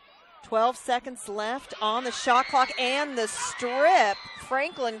 12 seconds left on the shot clock and the strip.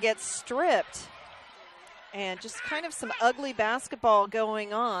 Franklin gets stripped. And just kind of some ugly basketball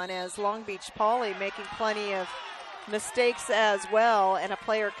going on as Long Beach Poly making plenty of mistakes as well, and a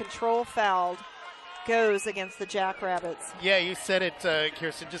player control foul goes against the Jackrabbits. Yeah, you said it,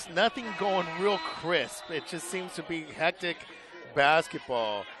 Kirsten. Just nothing going real crisp. It just seems to be hectic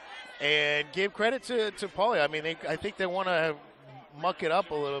basketball. And give credit to Poly. I mean, I think they want to muck it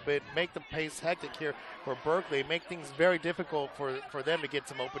up a little bit, make the pace hectic here for Berkeley, make things very difficult for them to get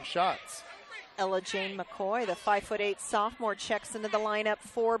some open shots. Ella Jane McCoy, the 5'8" sophomore, checks into the lineup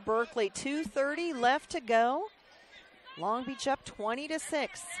for Berkeley. 2:30 left to go. Long Beach up 20-6.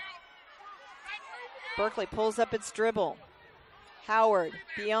 Berkeley pulls up its dribble. Howard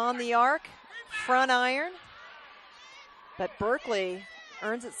beyond the arc, front iron. But Berkeley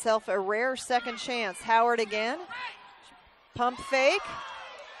earns itself a rare second chance. Howard again. Pump fake.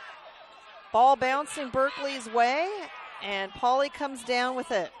 Ball bouncing Berkeley's way, and Poly comes down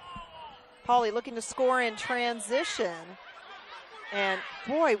with it. Poly looking to score in transition. And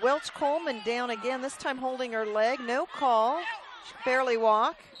boy, Welch Coleman down again, this time holding her leg. No call. She can barely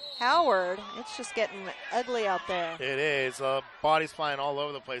walk. Howard, it's just getting ugly out there. It is. Bodies flying all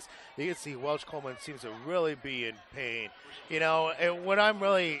over the place. You can see Welch Coleman seems to really be in pain. You know, and what I'm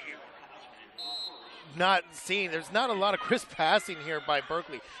really not seeing, there's not a lot of crisp passing here by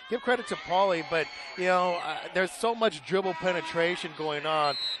Berkeley. Give credit to Pauly, but, you know, there's so much dribble penetration going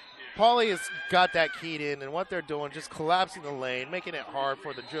on. Pauly has got that keyed in, and what they're doing, just collapsing the lane, making it hard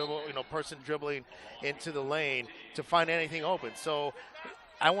for the person dribbling into the lane to find anything open. So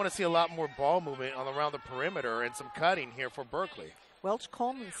I want to see a lot more ball movement around the perimeter and some cutting here for Berkeley. Welch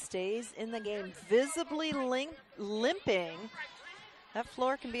Coleman stays in the game, visibly limping. That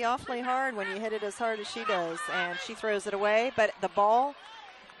floor can be awfully hard when you hit it as hard as she does, and she throws it away, but the ball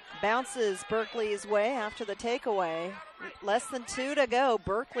bounces Berkeley's way after the takeaway. Less than 2 to go.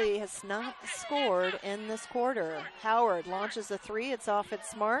 Berkeley has not scored in this quarter. Howard launches a 3. It's off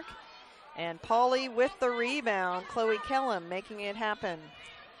its mark. And Poly with the rebound. Chloe Kellum making it happen.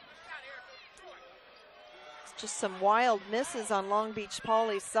 It's just some wild misses on Long Beach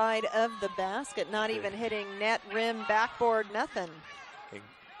Poly's side of the basket. Not even hitting net, rim, backboard, nothing. And,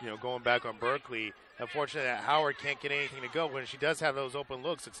 you know, going back on Berkeley, unfortunately that Howard can't get anything to go. When she does have those open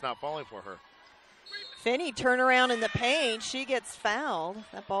looks, it's not falling for her. Finney turn around in the paint. She gets fouled.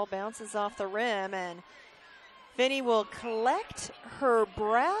 That ball bounces off the rim, and Finney will collect her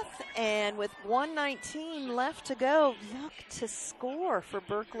breath, and with 1:19 left to go, look to score for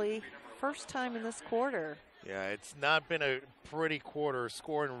Berkeley. First time in this quarter. Yeah, it's not been a pretty quarter.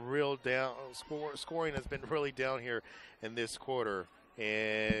 Scoring has been really down here in this quarter,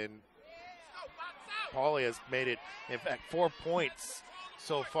 and Poly has made it, in fact, 4 points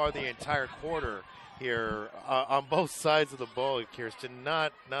so far the entire quarter here on both sides of the ball, Kirsten.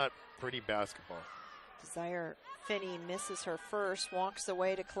 Not pretty basketball. Desire Finney misses her first, walks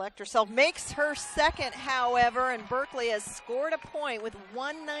away to collect herself, makes her second, however, and Berkeley has scored a point with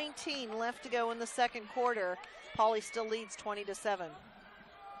 1:19 left to go in the second quarter. Pauley still leads 20-7.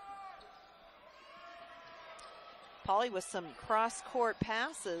 Pauley with some cross-court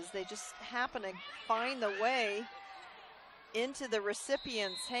passes. They just happen to find the way into the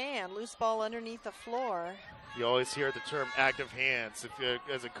recipient's hand. Loose ball underneath the floor. You always hear the term active hands. If you're,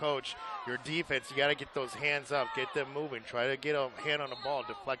 as a coach, your defense, you got to get those hands up, get them moving, try to get a hand on the ball,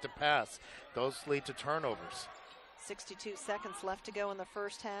 deflect a pass. Those lead to turnovers. 62 seconds left to go in the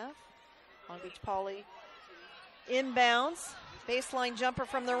first half. Long Beach Pauley inbounds. Baseline jumper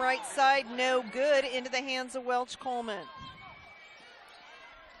from the right side, no good, into the hands of Welch Coleman.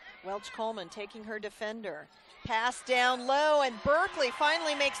 Welch Coleman taking her defender. Pass down low, and Berkeley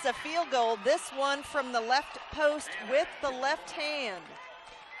finally makes a field goal. This one from the left post with the left hand.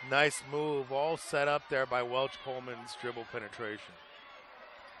 Nice move, all set up there by Welch Coleman's dribble penetration.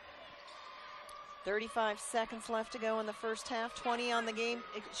 35 seconds left to go in the first half. 20 on the game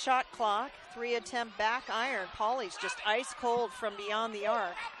shot clock. 3-attempt back iron. Pauley's just ice cold from beyond the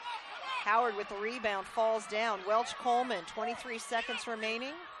arc. Howard with the rebound falls down. Welch Coleman, 23 seconds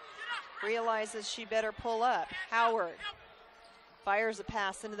remaining. Realizes she better pull up. Howard fires a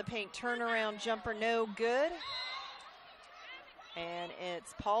pass into the paint. Turnaround jumper, no good. And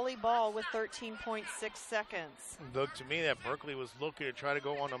it's Pauley ball with 13.6 seconds. Looked to me that Berkeley was looking to try to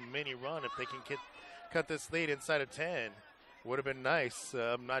go on a mini run. If they can cut this lead inside of 10, would have been nice.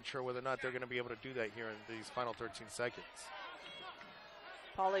 I'm not sure whether or not they're going to be able to do that here in these final 13 seconds.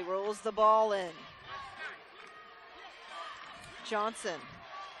 Pauley rolls the ball in. Johnson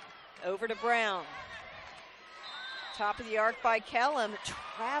over to Brown. Top of the arc by Kellum.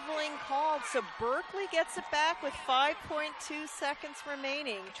 Traveling called, so Berkeley gets it back with 5.2 seconds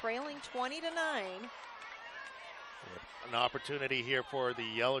remaining, trailing 20-9. An opportunity here for the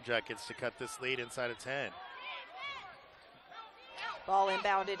Yellowjackets to cut this lead inside of 10. Ball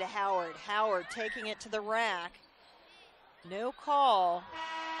inbounded to Howard. Howard taking it to the rack. No call.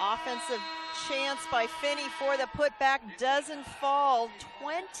 Offensive chance by Finney for the putback. Doesn't fall.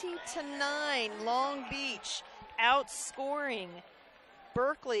 20-9. Long Beach outscoring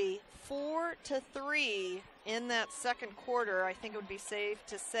Berkeley 4-3 in that second quarter. I think it would be safe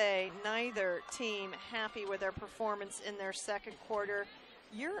to say neither team happy with their performance in their second quarter.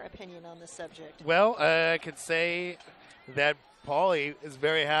 Your opinion on the subject? Well, I could say that Pauley is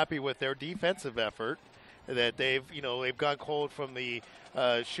very happy with their defensive effort, that they've gone cold from the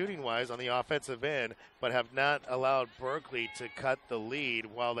shooting-wise on the offensive end, but have not allowed Berkeley to cut the lead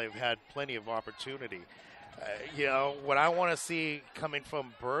while they've had plenty of opportunity. What I want to see coming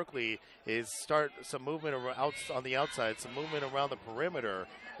from Berkeley is start some movement on the outside, some movement around the perimeter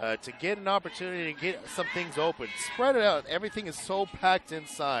to get an opportunity to get some things open. Spread it out. Everything is so packed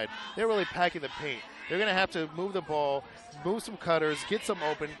inside. They're really packing the paint. They're going to have to move the ball, move some cutters, get some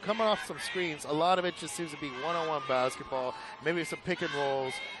open, come off some screens. A lot of it just seems to be one-on-one basketball, maybe some pick and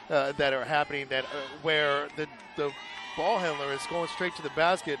rolls that are happening where the ball handler is going straight to the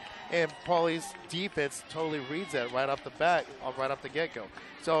basket, and Pauley's defense totally reads that right off the get-go.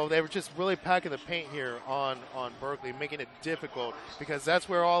 So they were just really packing the paint here on Berkeley, making it difficult, because that's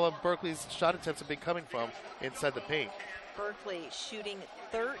where all of Berkeley's shot attempts have been coming from, inside the paint. Berkeley shooting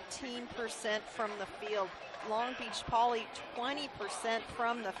 13% from the field. Long Beach Pauley 20%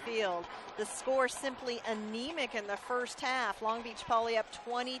 from the field. The score simply anemic in the first half. Long Beach Pauley up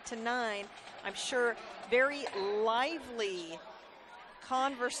 20-9. I'm sure very lively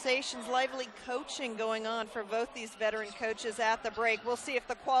conversations, lively coaching going on for both these veteran coaches at the break. We'll see if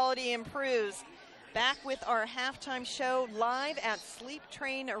the quality improves. Back with our halftime show live at Sleep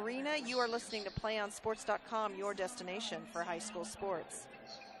Train Arena. You are listening to PlayOnSports.com, your destination for high school sports.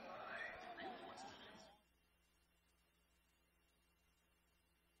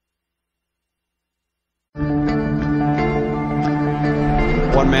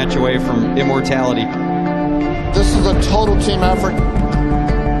 One match away from immortality. This is a total team effort.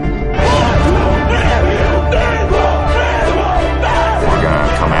 We're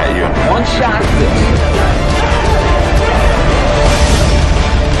gonna come at you in one shot.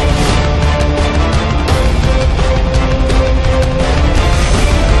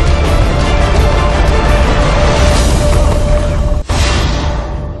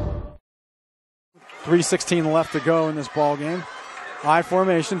 3:16 left to go in this ball game. I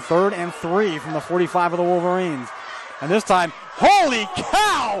formation, 3rd and 3 from the 45 of the Wolverines. And this time, holy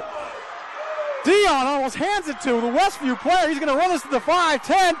cow! Dion almost hands it to the Westview player. He's going to run this to the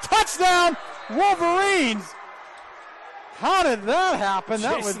 5-10. Touchdown, Wolverines! How did that happen?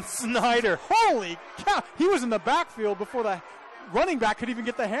 That was Jason Snyder. Holy cow. He was in the backfield before the running back could even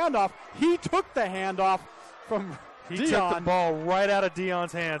get the handoff. He took the handoff from He Dion. took the ball right out of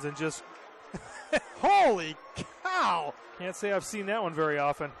Dion's hands and just Holy cow. can't say I've seen that one very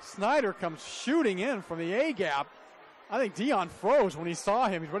often. Snyder comes shooting in from the A-gap. I think Dion froze when he saw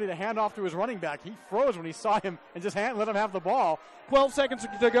him. He's ready to hand off to his running back. He froze when he saw him and just let him have the ball. 12 seconds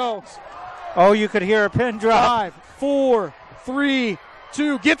to go. Oh, you could hear a pin drop. 5, 4, 3,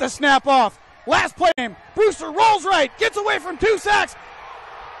 2. Get the snap off. Last play. Brewster rolls right. Gets away from 2 sacks.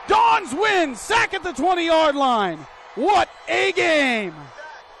 Dons win. Sack at the 20-yard line. What a game.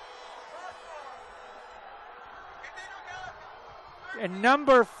 And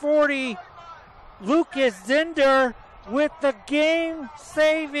number 40, Lucas Zinder with the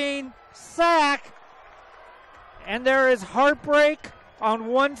game-saving sack. And there is heartbreak on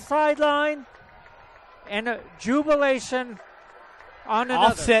one sideline and a jubilation on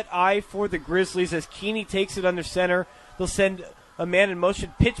another. Offset eye for the Grizzlies as Keeney takes it under center. They'll send a man in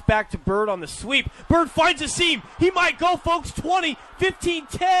motion, pitch back to Bird on the sweep. Bird finds a seam. He might go, folks. 20, 15,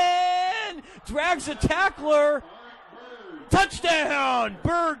 10. Drags a tackler. Touchdown!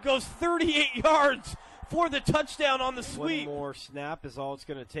 Bird goes 38 yards for the touchdown on the sweep. One more snap is all it's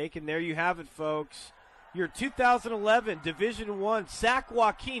going to take. And there you have it, folks. Your 2011 Division I Sac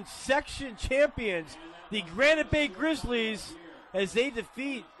Joaquin section champions, the Granite Bay Grizzlies, as they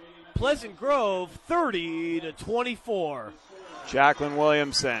defeat Pleasant Grove 30-24. Jacqueline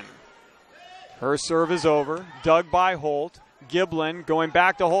Williamson. Her serve is over. Dug by Holt. Giblin going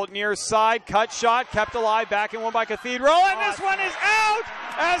back to Holt near side. Cut shot. Kept alive. Back in one by Cathedral. And this one is out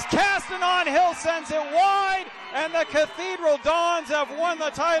as Castanon Hill sends it wide. And the Cathedral Dons have won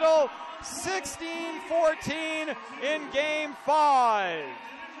the title 16-14 in Game 5.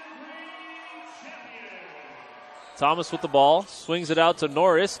 Thomas with the ball, swings it out to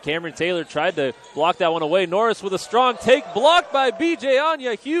Norris. Cameron Taylor tried to block that one away. Norris with a strong take, blocked by B.J.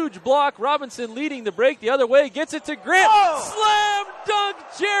 Anya. Huge block. Robinson leading the break the other way, gets it to Grant. Slam dunk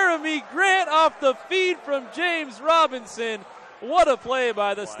Jeremy Grant off the feed from James Robinson. What a play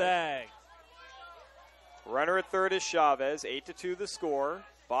by the Stag. Runner at third is Chavez. 8-2 the score.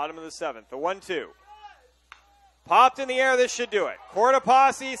 Bottom of the 7th. The 1-2. Popped in the air. This should do it.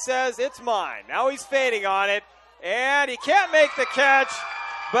 Cortopassi says it's mine. Now he's fading on it. And he can't make the catch,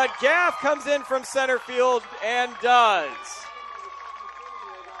 but Gaff comes in from center field and does.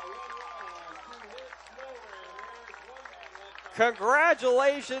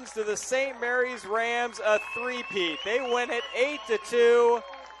 Congratulations to the St. Mary's Rams, a three-peat. They win it 8-2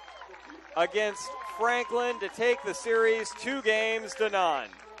 against Franklin to take the series 2-0.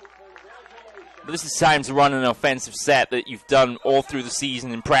 But this is time to run an offensive set that you've done all through the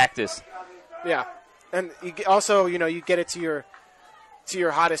season in practice. Yeah. And you also, you get it to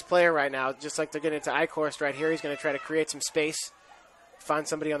your hottest player right now, just like they're getting it to Eichhorst right here. He's going to try to create some space, find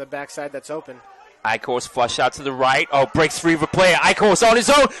somebody on the backside that's open. Eichhorst flush out to the right. Oh, breaks free of a player. Eichhorst on his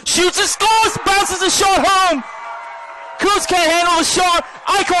own, shoots and scores, bounces a shot home. Kuz can't handle the shot.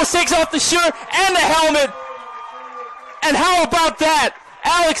 Eichhorst takes off the shirt and the helmet. And how about that?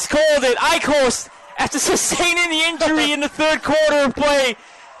 Alex called it. Eichhorst, after sustaining the injury in the third quarter of play,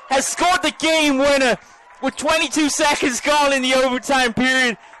 has scored the game winner with 22 seconds gone in the overtime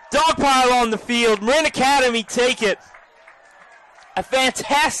period. Dogpile on the field. Marin Academy take it. A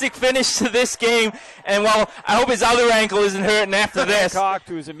fantastic finish to this game. And, well, I hope his other ankle isn't hurting after this. Hancock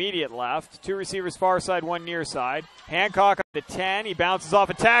to his immediate left. 2 receivers far side, 1 near side. Hancock at the 10. He bounces off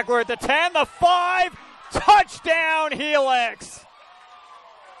a tackler at the 10. The 5. Touchdown, Helix.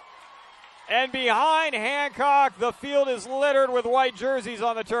 And behind Hancock, the field is littered with white jerseys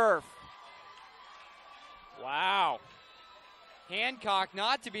on the turf. Wow. Hancock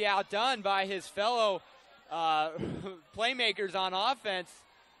not to be outdone by his fellow playmakers on offense.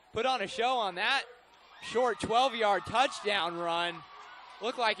 Put on a show on that short 12-yard touchdown run.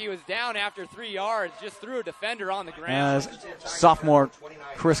 Looked like he was down after 3 yards, just threw a defender on the ground. As sophomore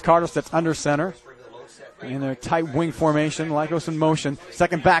Chris Carter sits under center. In their tight wing formation, Lycos in motion.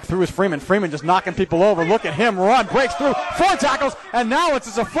 Second back through is Freeman. Freeman just knocking people over. Look at him run. Breaks through. 4 tackles. And now it's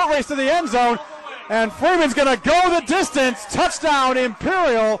just a foot race to the end zone. And Freeman's going to go the distance. Touchdown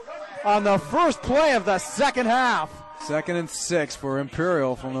Imperial on the first play of the second half. 2nd and 6 for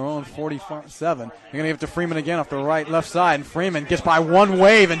Imperial from their own 47. They're going to give it to Freeman again off the left side. And Freeman gets by one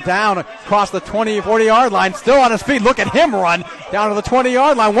wave and down across the 40-yard line. Still on his feet. Look at him run down to the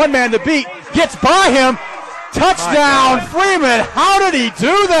 20-yard line. One man to beat. Gets by him. Touchdown, Freeman. How did he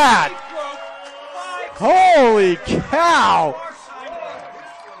do that? Holy cow.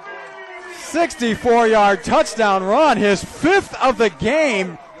 64-yard touchdown run, his 5th of the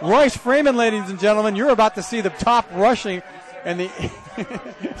game. Royce Freeman, ladies and gentlemen, you're about to see the top rushing. And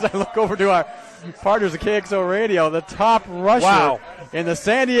as I look over to our partners at KXO Radio, the top rusher in the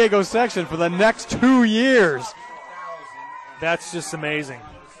San Diego section for the next 2 years. That's just amazing.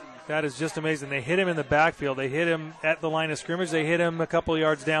 That is just amazing. They hit him in the backfield. They hit him at the line of scrimmage. They hit him a couple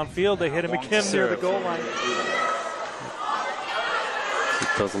yards downfield. They hit him again near the goal line. Keep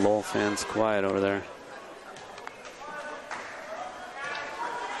those Lowell fans quiet over there.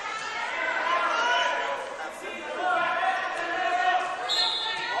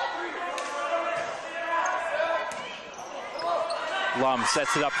 Lum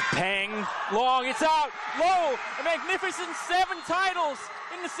sets it up for Pang. Long, it's out. Low, a magnificent 7 titles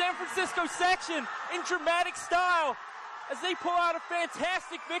in the San Francisco section in dramatic style as they pull out a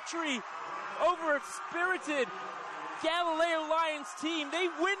fantastic victory over a spirited Galileo Lions team. They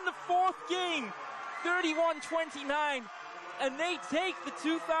win the 4th game, 31-29, and they take the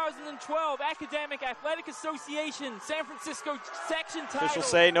 2012 Academic Athletic Association San Francisco section title. Officials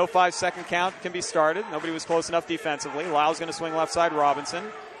say no 5-second count can be started. Nobody was close enough defensively. Lyle's going to swing left side. Robinson.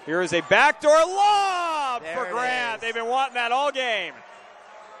 Here is a backdoor lob for Grant. They've been wanting that all game.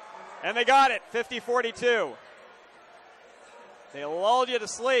 And they got it, 50-42. They lulled you to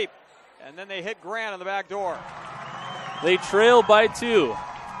sleep, and then they hit Grant on the back door. They trail by 2.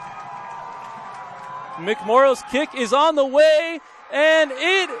 McMorrow's kick is on the way, and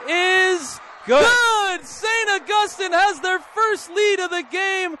it is good. St. Augustine has their first lead of the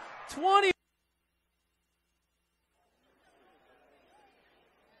game, 20.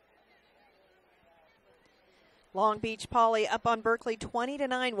 Long Beach Poly up on Berkeley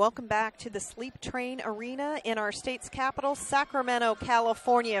 20-9. Welcome back to the Sleep Train Arena in our state's capital, Sacramento,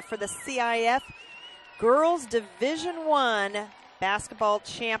 California, for the CIF Girls Division I Basketball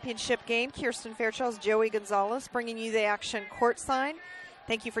Championship game. Kirsten Fairchilds, Joey Gonzalez bringing you the action courtside.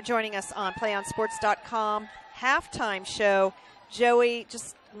 Thank you for joining us on PlayOnSports.com halftime show. Joey,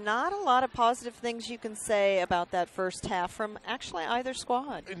 just not a lot of positive things you can say about that first half from actually either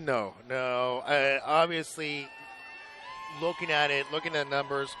squad. No. Obviously, looking at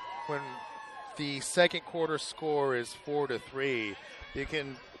numbers, when the second quarter score is 4-3, you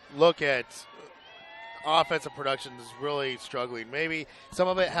can look at offensive production is really struggling. Maybe some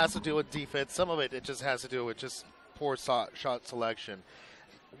of it has to do with defense. Some of it just has to do with just poor shot selection.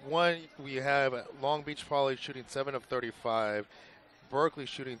 One, we have Long Beach Poly shooting 7 of 35. Berkeley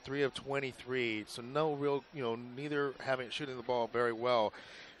shooting 3 of 23. So no real, neither shooting the ball very well.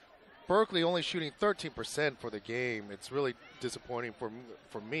 Berkeley only shooting 13% for the game. It's really disappointing for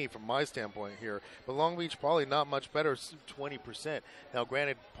me, from my standpoint here. But Long Beach Poly not much better, 20%. Now,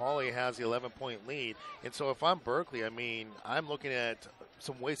 granted, Poly has the 11-point lead, and so if I'm Berkeley, I'm looking at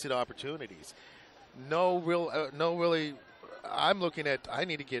some wasted opportunities. I'm looking at, I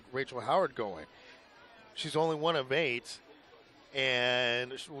need to get Rachel Howard going. She's only 1 of 8.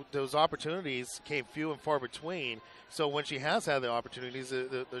 And those opportunities came few and far between. So when she has had the opportunities,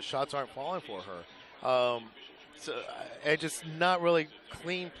 the shots aren't falling for her. And just not really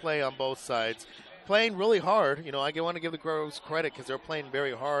clean play on both sides. Playing really hard. I want to give the girls credit because they're playing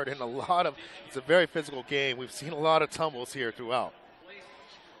very hard. And it's a very physical game. We've seen a lot of tumbles here throughout.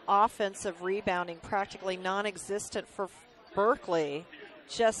 Offensive rebounding practically non-existent for Berkeley.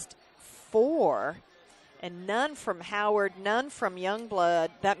 Just 4. And none from Howard, none from Youngblood.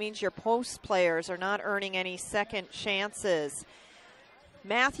 That means your post players are not earning any second chances.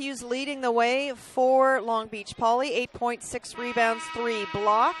 Matthews leading the way for Long Beach Poly, 8 points, 6 rebounds, 3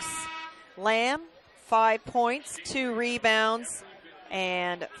 blocks. Lamb, 5 points, 2 rebounds,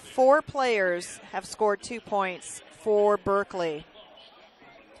 and 4 players have scored 2 points for Berkeley.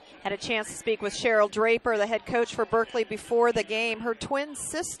 Had a chance to speak with Cheryl Draper, the head coach for Berkeley, before the game. Her twin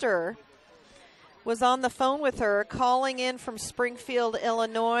sister was on the phone with her, calling in from Springfield,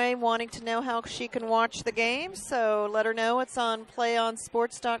 Illinois, wanting to know how she can watch the game. So let her know it's on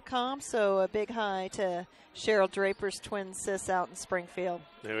PlayOnSports.com. So a big hi to Cheryl Draper's twin sis out in Springfield.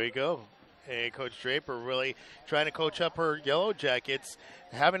 There we go. Hey, Coach Draper really trying to coach up her Yellowjackets,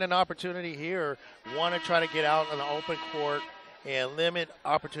 having an opportunity here, want to try to get out on the open court and limit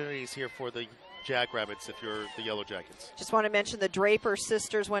opportunities here for the Jackrabbits if you're the Yellowjackets. Just want to mention the Draper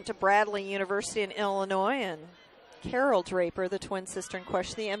sisters went to Bradley University in Illinois, and Carol Draper, the twin sister in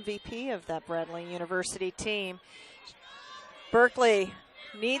question, the MVP of that Bradley University team. Berkeley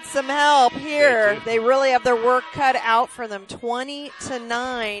needs some help here. They really have their work cut out for them.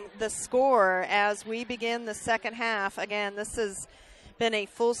 20-9 the score as we begin the second half. Again, this has Been a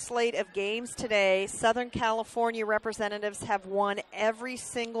full slate of games today. Southern California representatives have won every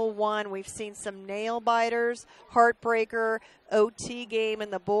single one. We've seen some nail biters, heartbreaker, OT game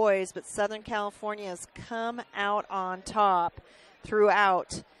in the boys, but Southern California has come out on top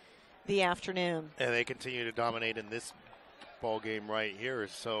throughout the afternoon. And they continue to dominate in this ball game right here.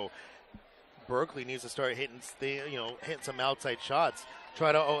 So Berkeley needs to start hitting some outside shots.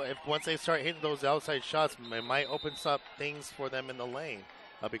 Once they start hitting those outside shots, it might open up things for them in the lane,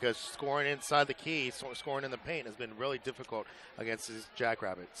 because scoring inside the key, scoring in the paint has been really difficult against these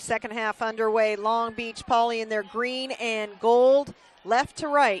Jackrabbits. Second half underway. Long Beach Poly in their green and gold, left to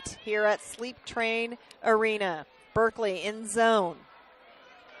right here at Sleep Train Arena. Berkeley in zone.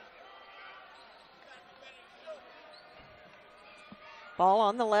 Ball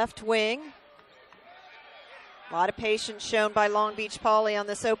on the left wing. A lot of patience shown by Long Beach Poly on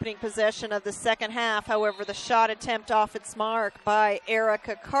this opening possession of the second half. However, the shot attempt off its mark by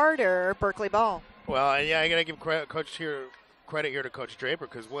Erica Carter. Berkeley ball. Well, yeah, I got to give credit here to Coach Draper,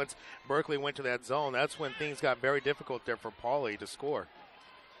 because once Berkeley went to that zone, that's when things got very difficult there for Poly to score.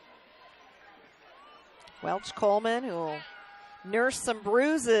 Welch Coleman, who will nurse some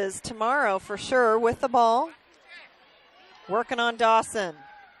bruises tomorrow for sure with the ball. Working on Dawson.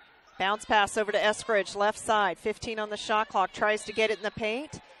 Bounce pass over to Eskridge, left side. 15 on the shot clock. Tries to get it in the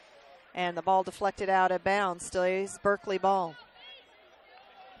paint. And the ball deflected out of bounds. Stays Berkeley ball.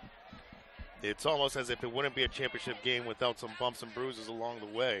 It's almost as if it wouldn't be a championship game without some bumps and bruises along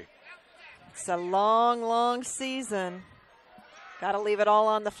the way. It's a long, long season. Got to leave it all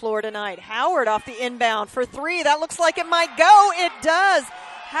on the floor tonight. Howard off the inbound for three. That looks like it might go. It does.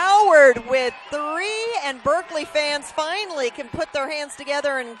 Howard with three, and Berkeley fans finally can put their hands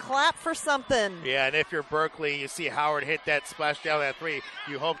together and clap for something. Yeah, and if you're Berkeley, you see Howard hit that splash down that three.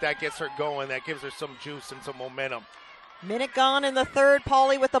 You hope that gets her going. That gives her some juice and some momentum. Minute gone in the third.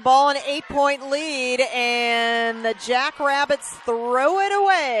 Pauley with the ball, an 8-point lead, and the Jackrabbits throw it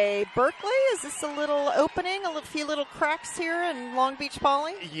away. Berkeley, is this a little opening, a few little cracks here in Long Beach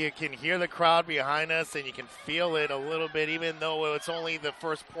Pauley? You can hear the crowd behind us, and you can feel it a little bit, even though it's only the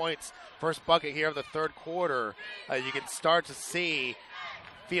first bucket here of the third quarter. You can start to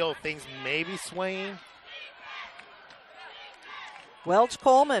feel things maybe swaying. Welch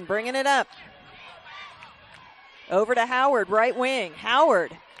Coleman bringing it up. Over to Howard, right wing.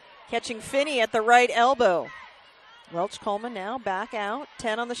 Howard catching Finney at the right elbow. Welch Coleman now back out.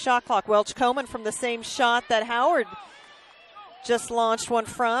 10 on the shot clock. Welch Coleman from the same shot that Howard just launched one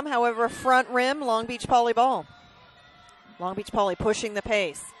from. However, front rim, Long Beach Poly ball. Long Beach Poly pushing the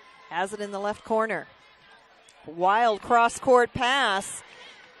pace. Has it in the left corner. Wild cross-court pass.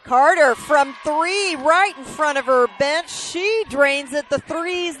 Carter from three, right in front of her bench. She drains it. The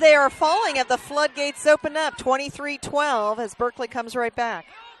threes, they are falling as the floodgates open up. 23-12 as Berkeley comes right back.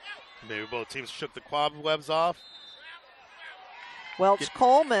 Maybe both teams shook the cobwebs off. Welch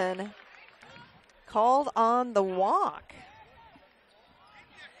Coleman called on the walk.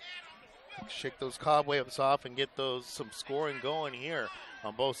 Shake those cobwebs off and get some scoring going here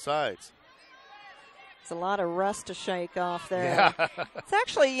on both sides. It's a lot of rust to shake off there. Yeah. It's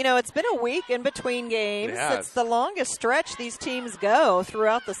actually, it's been a week in between games. Yes. It's the longest stretch these teams go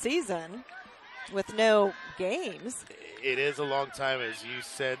throughout the season with no games. It is a long time, as you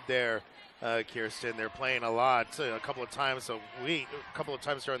said there, Kirsten. They're playing a lot, a couple of times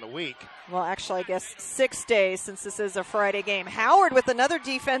during the week. Well, actually, I guess 6 days since this is a Friday game. Howard with another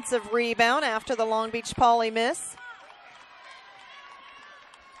defensive rebound after the Long Beach Poly miss.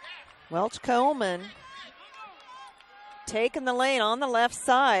 Welch Coleman taking the lane on the left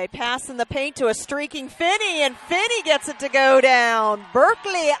side, passing the paint to a streaking Finney, and Finney gets it to go down.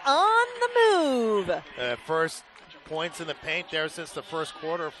 Berkeley on the move. First points in the paint there since the first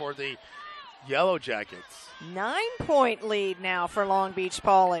quarter for the Yellowjackets. 9-point lead now for Long Beach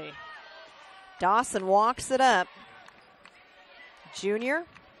Poly. Dawson walks it up. Junior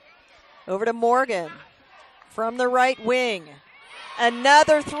over to Morgan from the right wing.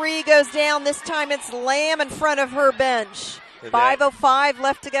 Another three goes down. This time it's Lamb in front of her bench. 5:05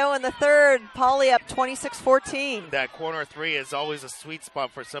 left to go in the third. Poly up 26-14. That corner three is always a sweet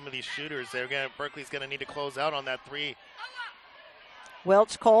spot for some of these shooters. Berkeley's going to need to close out on that three.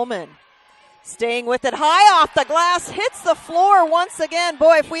 Welch Coleman staying with it. High off the glass. Hits the floor once again.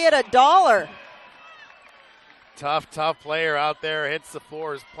 Boy, if we had $1. Tough player out there. Hits the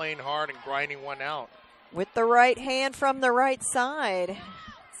floor, is playing hard and grinding one out. With the right hand from the right side.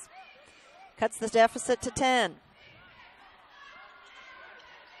 Cuts the deficit to 10.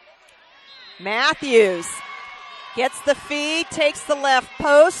 Matthews Gets the feed, takes the left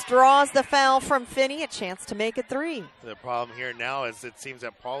post, draws the foul from Finney. A chance to make it 3. The problem here now is it seems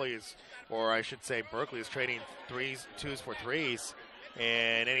that Pauley is, or I should say Berkeley is trading twos for threes.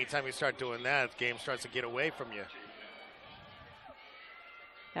 And anytime you start doing that, the game starts to get away from you.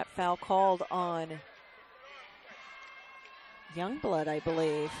 That foul called on Youngblood, I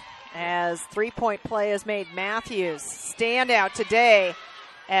believe, as 3-point play is made. Matthews, standout today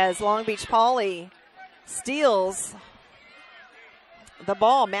as Long Beach Poly steals the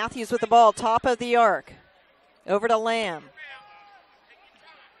ball. Matthews with the ball, top of the arc. Over to Lamb.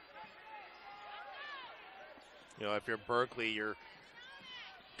 You know, if you're Berkeley, you're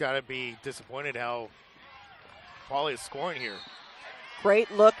got to be disappointed how Pauley is scoring here.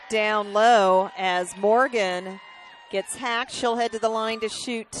 Great look down low as Morgan gets hacked. She'll head to the line to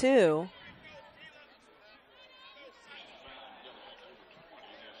shoot 2.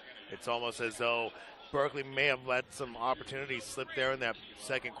 It's almost as though Berkeley may have let some opportunities slip there in that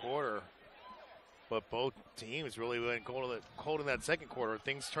second quarter. But both teams really went cold in that second quarter.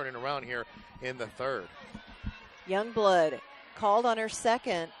 Things turning around here in the third. Youngblood called on her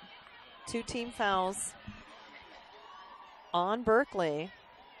second. 2 team fouls on Berkeley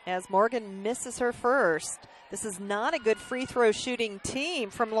as Morgan misses her first. This is not a good free throw shooting team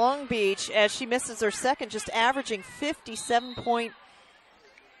from Long Beach as she misses her second, just averaging 57%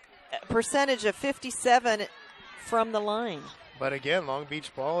 of 57 from the line. But again, Long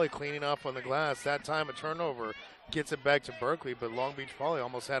Beach Poly cleaning up on the glass. That time a turnover gets it back to Berkeley, but Long Beach Poly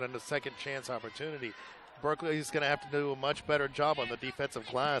almost had a second chance opportunity. Berkeley is going to have to do a much better job on the defensive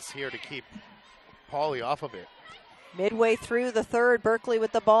glass here to keep Poly off of it. Midway through the third, Berkeley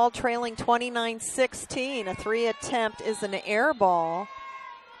with the ball, trailing 29-16. A 3 attempt is an air ball.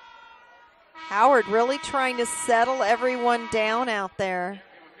 Howard really trying to settle everyone down out there.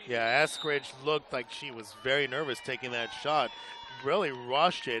 Yeah, Eskridge looked like she was very nervous taking that shot. Really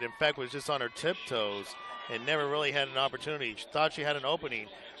rushed it. In fact, was just on her tiptoes and never really had an opportunity. She thought she had an opening.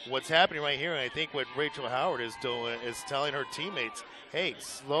 What's happening right here, and I think what Rachel Howard is doing, is telling her teammates, hey,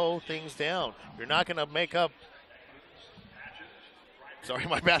 slow things down. You're not going to make up. Sorry,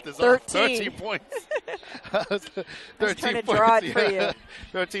 my math is off. 13 points. 13 points. For you.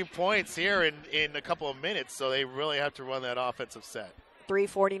 13 points here in a couple of minutes, so they really have to run that offensive set.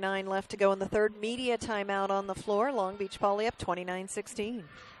 3:49 left to go in the third. Media timeout on the floor. Long Beach Poly up 29-16.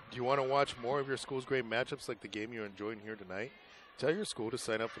 Do you want to watch more of your school's great matchups like the game you're enjoying here tonight? Tell your school to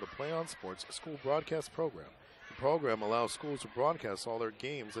sign up for the Play On Sports school broadcast program. The program allows schools to broadcast all their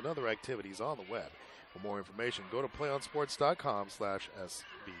games and other activities on the web. For more information, go to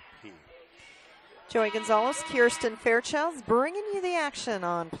playonsports.com/SVP. Joey Gonzalez, Kirsten Fairchild, bringing you the action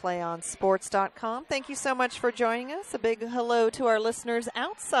on PlayOnSports.com. Thank you so much for joining us. A big hello to our listeners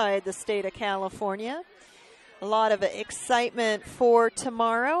outside the state of California. A lot of excitement for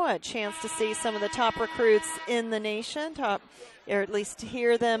tomorrow. A chance to see some of the top recruits in the nation, or at least to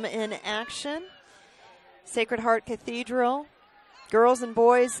hear them in action. Sacred Heart Cathedral. Girls and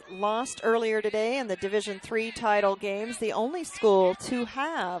boys lost earlier today in the Division III title games. The only school to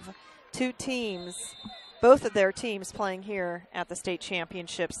have 2 teams, both of their teams playing here at the state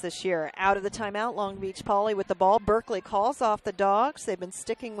championships this year. Out of the timeout, Long Beach Poly with the ball. Berkeley calls off the Dogs. They've been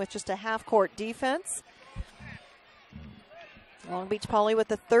sticking with just a half-court defense. Long Beach Poly with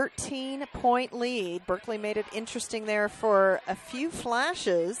a 13-point lead. Berkeley made it interesting there for a few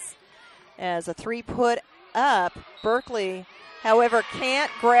flashes as a 3 put up. Berkeley, however, can't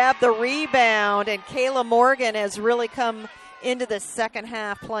grab the rebound, and Kayla Morgan has really come into the second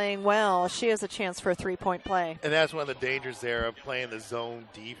half playing well. She has a chance for a 3-point play. And that's one of the dangers there of playing the zone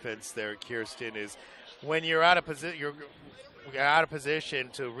defense there, Kirsten, is when you're out of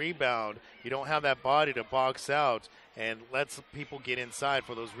position, to rebound, you don't have that body to box out and let people get inside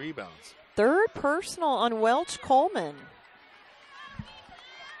for those rebounds. Third personal on Welch Coleman.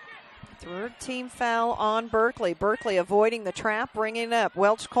 Third team foul on Berkeley. Berkeley avoiding the trap, bringing it up.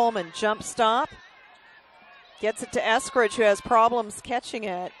 Welch Coleman jump stop. Gets it to Eskridge, who has problems catching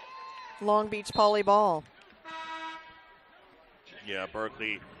it. Long Beach Poly ball. Yeah,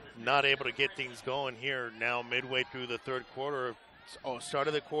 Berkeley not able to get things going here now midway through the third quarter.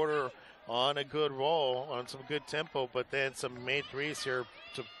 Started the quarter on a good roll, on some good tempo, but then some made threes here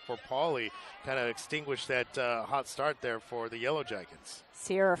for Poly kind of extinguished that hot start there for the Yellowjackets.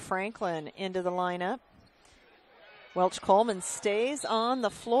 Sierra Franklin into the lineup. Welch Coleman stays on the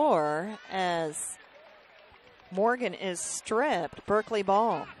floor as Morgan is stripped. Berkeley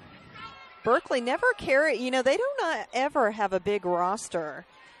ball. Berkeley never carry, they do not ever have a big roster.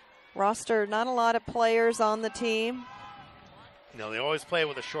 Not a lot of players on the team. No, they always play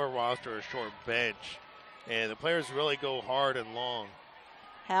with a short roster, a short bench. And the players really go hard and long.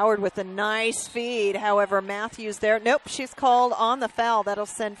 Howard with a nice feed. However, Matthews there. Nope, she's called on the foul. That'll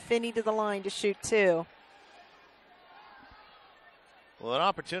send Finney to the line to shoot 2. Well, an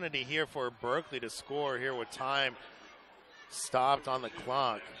opportunity here for Berkeley to score here with time stopped on the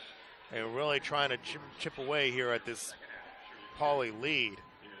clock. And really trying to chip away here at this Pauley lead.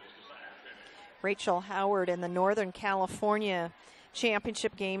 Rachel Howard in the Northern California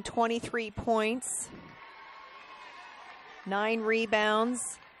championship game, 23 points, 9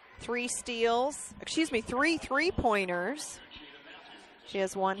 rebounds, 3 steals, 3 3-pointers. She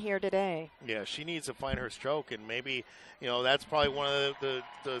has 1 here today. Yeah, she needs to find her stroke, and maybe, that's probably one of the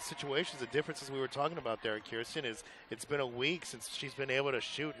situations, the differences we were talking about there, Kirsten, is it's been a week since she's been able to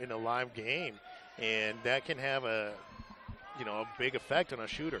shoot in a live game, and that can have a big effect on a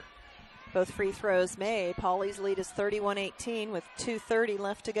shooter. Both free throws made. Pauley's lead is 31-18 with 2:30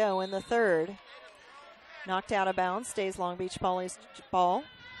 left to go in the third. Knocked out of bounds, stays Long Beach Pauley's ball.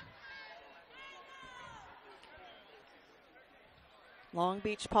 Long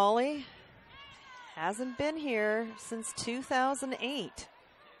Beach Pauley hasn't been here since 2008.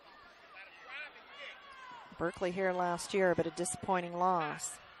 Berkeley here last year, but a disappointing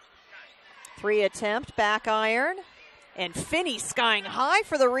loss. 3 attempt, back iron. And Finney skying high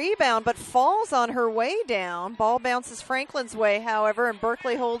for the rebound, but falls on her way down. Ball bounces Franklin's way, however, and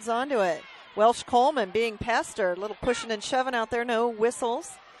Berkeley holds on to it. Welch Coleman being pestered. A little pushing and shoving out there, no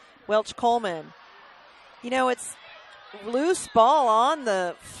whistles. Welch Coleman. It's loose ball on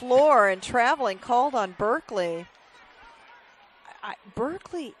the floor and traveling called on Berkeley.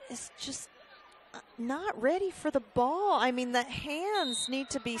 Berkeley is just not ready for the ball. I mean, the hands need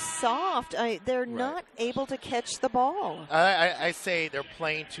to be soft. They're not able to catch the ball. I say they're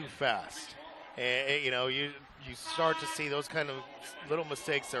playing too fast. And, you start to see those kind of little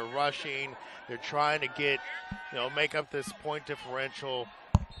mistakes. They're rushing. They're trying to make up this point differential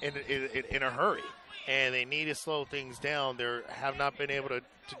in a hurry. And they need to slow things down. They have not been able to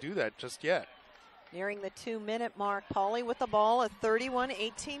do that just yet. Nearing the 2-minute mark, Pauley with the ball, a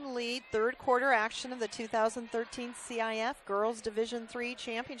 31-18 lead, third quarter action of the 2013 CIF Girls Division III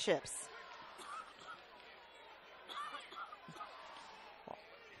Championships.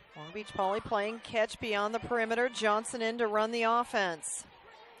 Long Beach Pauley playing catch beyond the perimeter. Johnson in to run the offense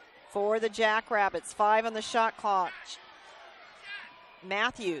for the Jackrabbits. 5 on the shot clock.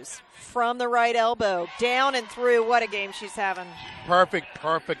 Matthews from the right elbow, down and through. What a game she's having.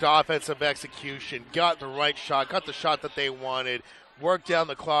 Perfect offensive execution. Got the right shot, got the shot that they wanted. Worked down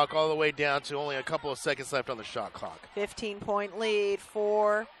the clock all the way down to only a couple of seconds left on the shot clock. 15-point lead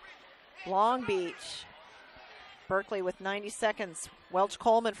for Long Beach. Berkeley with 90 seconds. Welch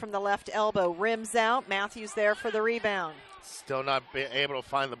Coleman from the left elbow, rims out. Matthews there for the rebound. Still not able to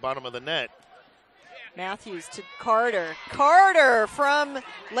find the bottom of the net. Matthews to Carter. Carter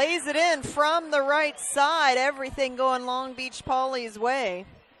lays it in from the right side. Everything going Long Beach Pauley's way.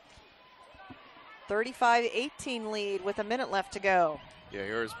 35-18 lead with a minute left to go. Yeah,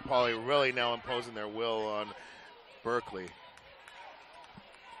 here's Pauley really now imposing their will on Berkeley.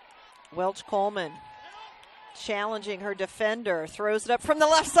 Welch Coleman challenging her defender. Throws it up from the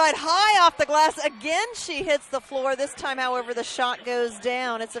left side, high off the glass. Again, she hits the floor. This time, however, the shot goes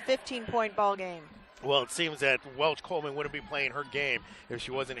down. It's a 15-point ball game. Well, it seems that Welch Coleman wouldn't be playing her game if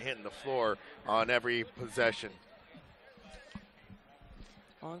she wasn't hitting the floor on every possession.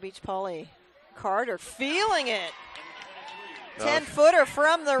 Long Beach Pauley. Carter feeling it. 10-footer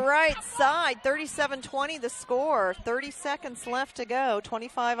from the right side. 37-20 the score. 30 seconds left to go.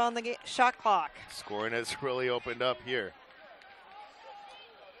 25 on the shot clock. Scoring has really opened up here.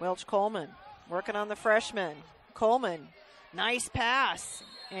 Welch Coleman working on the freshman. Coleman, nice pass.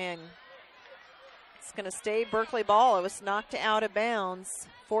 And it's going to stay Berkeley ball. It was knocked out of bounds.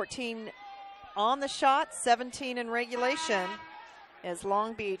 14 on the shot, 17 in regulation. As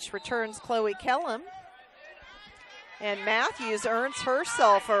Long Beach returns Chloe Kellum. And Matthews earns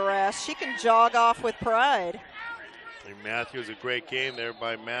herself a rest. She can jog off with pride. And Matthews, a great game there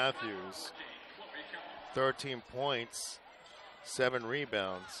by Matthews. 13 points, 7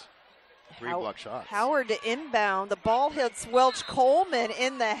 rebounds, 3 block shots. Howard to inbound. The ball hits Welch Coleman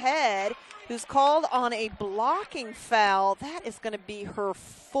in the head, who's called on a blocking foul. That is going to be her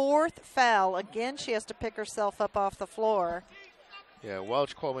 4th foul. Again, she has to pick herself up off the floor. Yeah,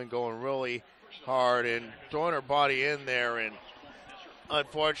 Welch Coleman going really hard and throwing her body in there, and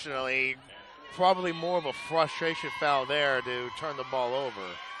unfortunately, probably more of a frustration foul there to turn the ball over.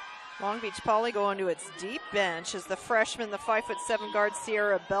 Long Beach Pauley going to its deep bench as the freshman, the 5'7" guard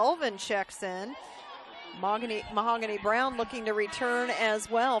Sierra Belvin checks in. Mahogany Brown looking to return as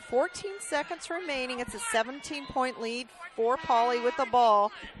well. 14 seconds remaining. It's a 17-point lead for Pauley with the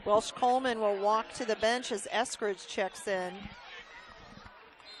ball. Welsh Coleman will walk to the bench as Eskridge checks in.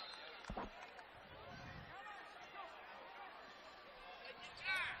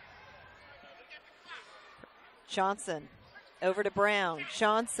 Johnson over to Brown.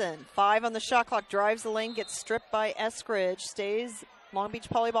 Johnson, 5 on the shot clock, drives the lane, gets stripped by Eskridge, stays Long Beach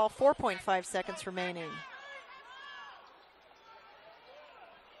Poly ball, 4.5 seconds remaining.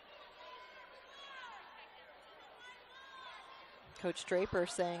 Coach Draper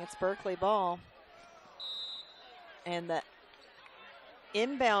saying it's Berkeley ball. And the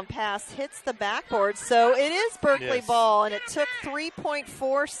inbound pass hits the backboard, so it is Berkeley ball, and it took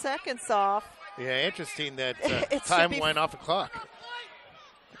 3.4 seconds off. Yeah, interesting that time went off the clock.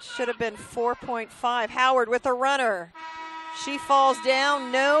 It should have been 4.5. Howard with a runner. She falls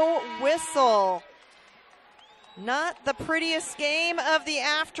down, no whistle. Not the prettiest game of the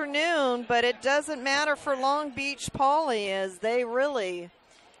afternoon, but it doesn't matter for Long Beach Poly as they really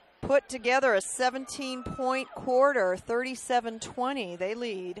put together a 17-point quarter, 37-20. They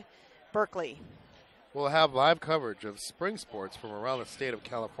lead Berkeley. We'll have live coverage of spring sports from around the state of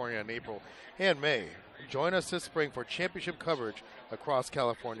California in April and May. Join us this spring for championship coverage across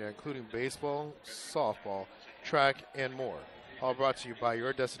California, including baseball, softball, track, and more. All brought to you by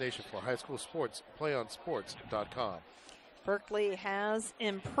your destination for high school sports, playonsports.com. Berkeley has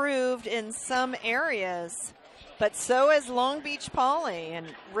improved in some areas, but so has Long Beach Poly. And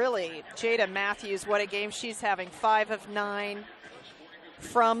really, Jada Matthews, what a game she's having. 5 of 9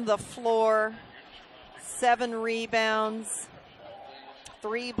 from the floor. 7 rebounds,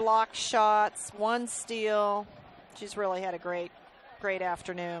 3 block shots, 1 steal. She's really had a great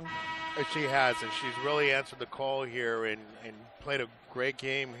afternoon. She has, and she's really answered the call here and played a great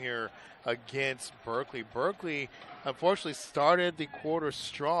game here against Berkeley. Berkeley, unfortunately, started the quarter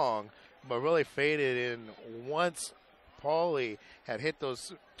strong, but really faded in once Pauley had hit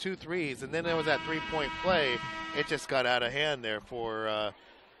those 2 threes, and then there was that 3-point play. It just got out of hand there for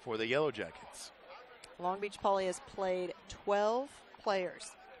the Yellowjackets. Long Beach Poly has played 12 players.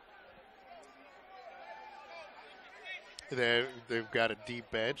 They've got a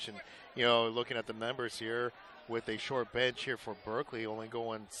deep bench, and looking at the numbers here with a short bench here for Berkeley, only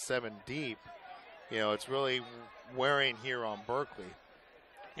going 7 deep. It's really wearing here on Berkeley.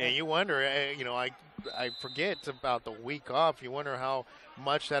 And you wonder, I forget about the week off. You wonder how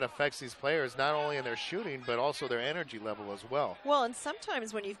much that affects these players, not only in their shooting, but also their energy level as well. Well, and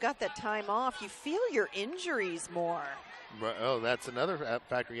sometimes when you've got that time off, you feel your injuries more. Oh, that's another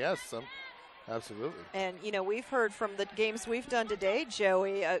factor, yes. Absolutely. And, we've heard from the games we've done today,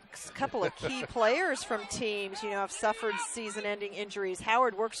 Joey, a couple of key players from teams, have suffered season-ending injuries.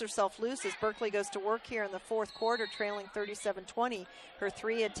 Howard works herself loose as Berkeley goes to work here in the fourth quarter, trailing 37-20. Her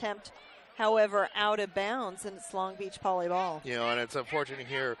 3 attempt, however, out of bounds, and it's Long Beach Poly ball. And it's unfortunate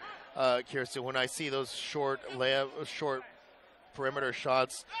here, Kirsten, when I see those short perimeter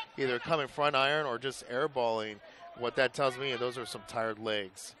shots either coming front iron or just airballing, what that tells me, those are some tired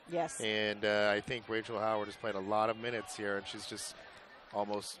legs. Yes. And I think Rachel Howard has played a lot of minutes here, and she's just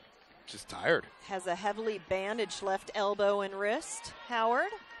almost tired. Has a heavily bandaged left elbow and wrist,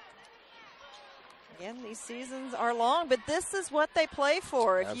 Howard. Again, these seasons are long, but this is what they play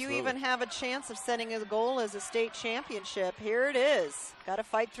for. If you even have a chance of setting a goal as a state championship, here it is. Got to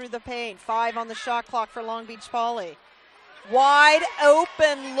fight through the pain. 5 on the shot clock for Long Beach Poly. Wide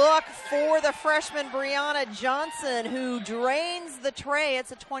open look for the freshman Brianna Johnson, who drains the tray.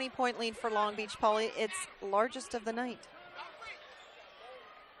 It's a 20-point lead for Long Beach Poly. It's largest of the night.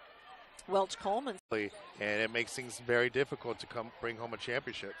 Welch Coleman. And it makes things very difficult to bring home a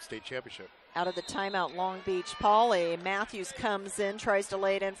state championship. Out of the timeout, Long Beach Poly. Matthews comes in, tries to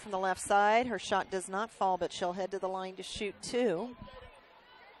lay it in from the left side. Her shot does not fall, but she'll head to the line to shoot 2.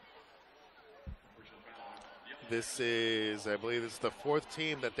 I believe this is the fourth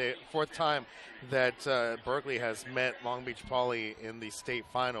time that Berkeley has met Long Beach Poly in the state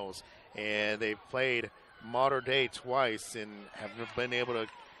finals, and they've played Mater Dei twice and have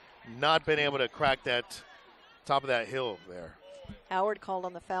not been able to crack that top of that hill there. Howard called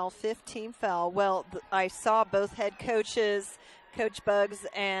on the foul, 15 foul. Well, I saw both head coaches, Coach Buggs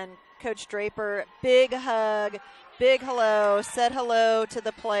and Coach Draper, big hug. Big hello, said hello to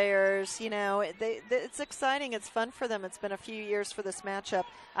the players. It's exciting. It's fun for them. It's been a few years for this matchup.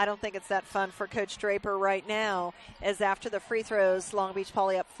 I don't think it's that fun for Coach Draper right now, as after the free throws, Long Beach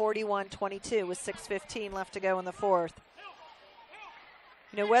Poly up 41-22 with 6:15 left to go in the fourth.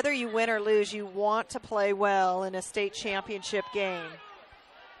 Whether you win or lose, you want to play well in a state championship game.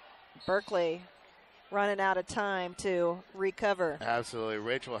 Berkeley running out of time to recover. Absolutely.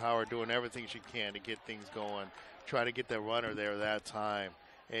 Rachel Howard doing everything she can to get things going, try to get the runner there that time.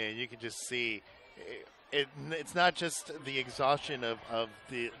 And you can just see it's not just the exhaustion of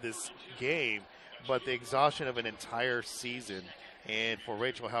this game, but the exhaustion of an entire season. And for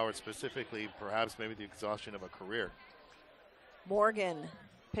Rachel Howard specifically, perhaps maybe the exhaustion of a career. Morgan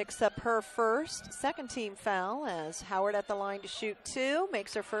picks up her first, second team foul as Howard at the line to shoot 2,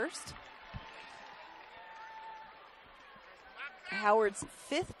 makes her first. Howard's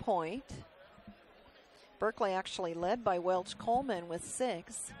 5th point. Berkeley actually led by Welch Coleman with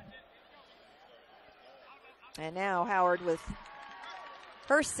 6. And now Howard with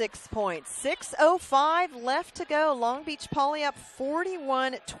her 6 points. 6:05 left to go. Long Beach Poly up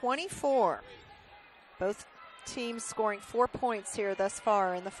 41-24. Both teams scoring 4 points here thus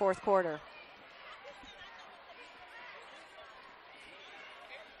far in the fourth quarter.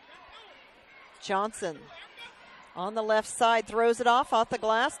 Johnson on the left side throws it off the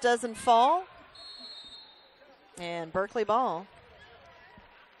glass, doesn't fall. And Berkeley ball.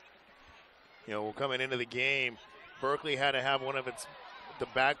 You know, coming into the game, Berkeley had to have the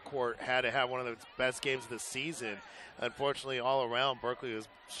backcourt had to have one of its best games of the season. Unfortunately, all around, Berkeley has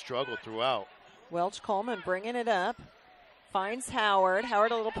struggled throughout. Welch Coleman bringing it up. Finds Howard.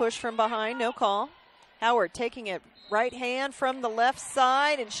 Howard a little push from behind, no call. Howard taking it right hand from the left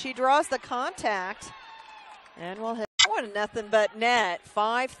side, and she draws the contact. And we'll hit one nothing but net.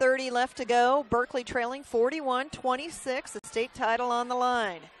 5:30 left to go. Berkeley trailing 41-26. The state title on the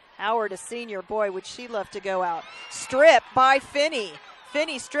line. Howard, a senior, boy, would she love to go out. Strip by Finney.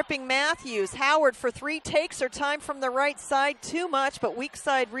 Finney stripping Matthews. Howard for 3 takes her time from the right side. Too much, but weak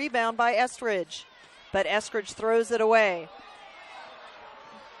side rebound by Estridge. But Estridge throws it away.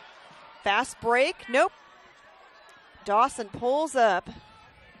 Fast break. Nope. Dawson pulls up.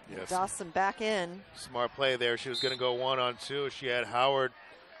 Yes. Dawson back in. Smart play there. She was going to go 1-on-2. She had Howard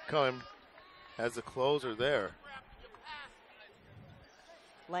coming as a closer there.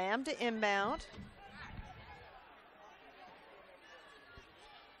 Lamb to inbound.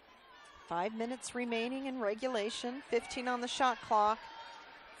 5 minutes remaining in regulation. 15 on the shot clock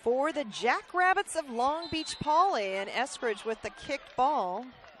for the Jackrabbits of Long Beach Poly. And Eskridge with the kicked ball.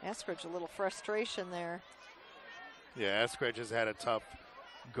 Eskridge, a little frustration there. Yeah, Eskridge has had a tough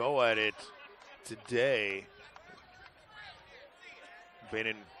go at it today. Been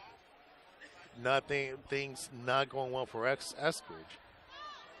in things not going well for Eskridge.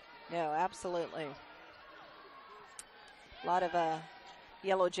 No, absolutely. A lot of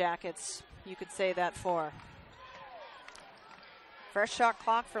Yellowjackets, you could say that for. Fresh shot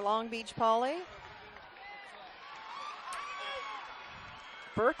clock for Long Beach Poly.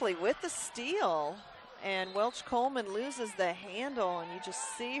 Berkeley with the steal, and Welch Coleman loses the handle, and you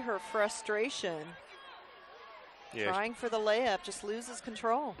just see her frustration. Yeah, trying for the layup, just loses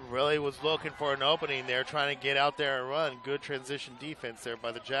control. Really was looking for an opening there, trying to get out there and run. Good transition defense there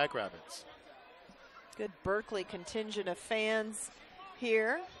by the Jackrabbits. Good Berkeley contingent of fans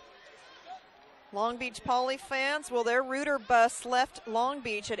here. Long Beach Poly fans, well, their Rooter bus left Long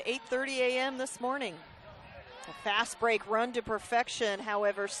Beach at 8:30 a.m. this morning. A fast break run to perfection,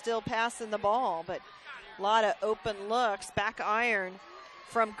 however, still passing the ball, but a lot of open looks. Back iron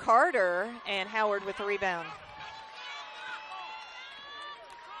from Carter, and Howard with the rebound.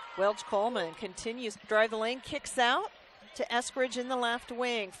 Welch Coleman continues to drive the lane, kicks out to Eskridge in the left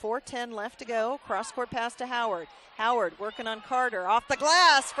wing. 4:10 left to go. Cross-court pass to Howard. Howard working on Carter. Off the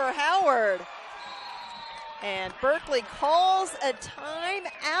glass for Howard. And Berkeley calls a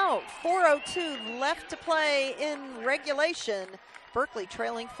timeout. 4:02 left to play in regulation. Berkeley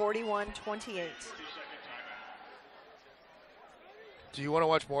trailing 41-28. Do you want to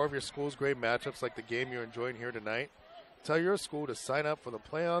watch more of your school's great matchups like the game you're enjoying here tonight? Tell your school to sign up for the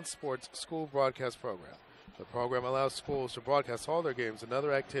Play On Sports School Broadcast Program. The program allows schools to broadcast all their games and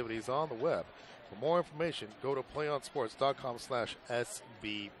other activities on the web. For more information, go to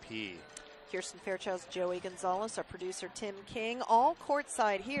playonsports.com/SBP. Kirsten Fairchild's Joey Gonzalez, our producer Tim King, all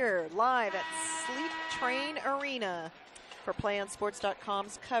courtside here live at Sleep Train Arena for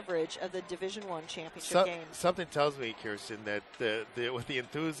PlayOnSports.com's coverage of the Division I championship game. Something tells me, Kirsten, that with the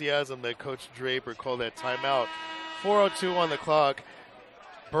enthusiasm that Coach Draper called that timeout, 4:02 on the clock,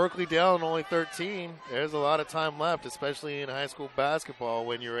 Berkeley down only 13. There's a lot of time left, especially in high school basketball,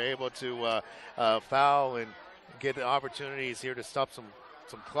 when you're able to foul and get the opportunities here to stop some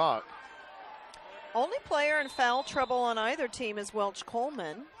clock. Only player in foul trouble on either team is Welch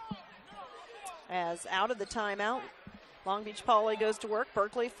Coleman. As out of the timeout, Long Beach Poly goes to work.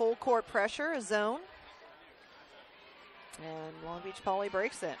 Berkeley full court pressure, a zone. And Long Beach Poly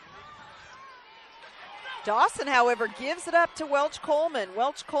breaks it. Dawson, however, gives it up to Welch Coleman.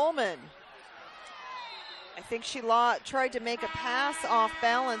 Welch Coleman, I think she tried to make a pass off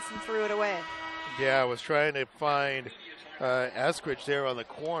balance and threw it away. Yeah, I was trying to find Eskridge there on the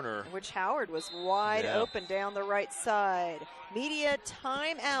corner. Which Howard was wide open down the right side. Media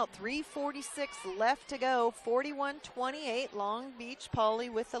timeout, 3:46 left to go, 41-28, Long Beach Poly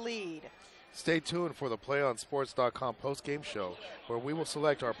with the lead. Stay tuned for the PlayOnSports.com post-game show, where we will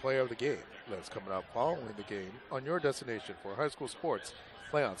select our player of the game. That's coming up following the game on your destination for high school sports,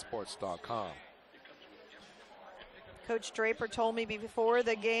 PlayOnSports.com. Coach Draper told me before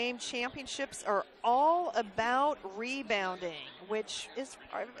the game, championships are all about rebounding, which is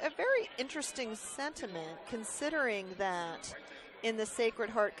a very interesting sentiment, considering that in the Sacred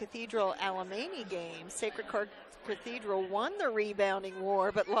Heart Cathedral Alamany game, Sacred Heart Cathedral won the rebounding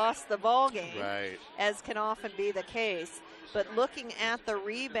war but lost the ball game, right, as can often be the case. But looking at the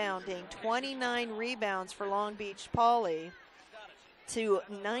rebounding, 29 rebounds for Long Beach Poly to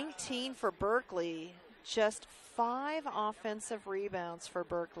 19 for Berkeley, just 5 offensive rebounds for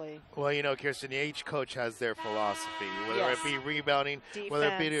Berkeley. Well, you know, Kirsten, each coach has their philosophy, whether it be rebounding, whether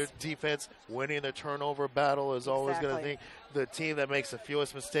it be the defense, winning the turnover battle is always going to think. The team that makes the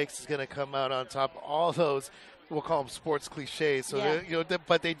fewest mistakes is going to come out on top. All those, we'll call them sports cliches, so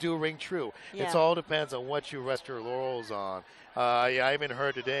but they do ring true. Yeah. It all depends on what you rest your laurels on. I even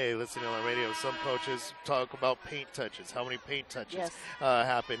heard today, listening on the radio, some coaches talk about paint touches, how many paint touches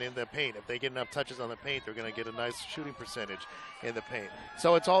happen in the paint. If they get enough touches on the paint, they're going to get a nice shooting percentage in the paint.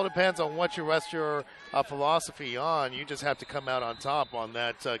 So it all depends on what you rest your philosophy on. You just have to come out on top on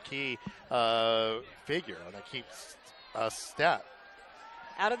that key figure, on that key stat.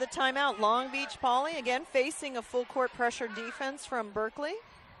 Out of the timeout, Long Beach Poly again facing a full court pressure defense from Berkeley.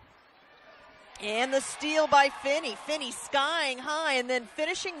 And the steal by Finney. Finney skying high and then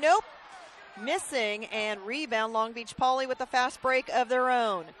finishing. Nope. Missing, and rebound Long Beach Poly with a fast break of their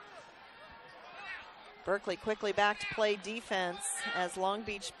own. Berkeley quickly back to play defense as Long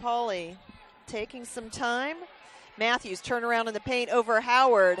Beach Poly taking some time. Matthews turn around in the paint over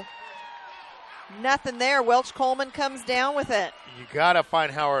Howard. Nothing there. Welch Coleman comes down with it. You got to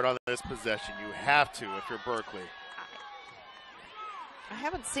find Howard on this possession. You have to if you're Berkeley. I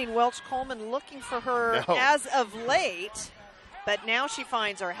haven't seen Welch Coleman looking for her as of late, but now she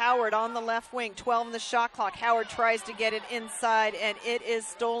finds her. Howard on the left wing, 12 in the shot clock. Howard tries to get it inside, and it is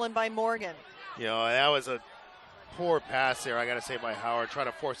stolen by Morgan. You know, that was a poor pass there, I got to say, by Howard, trying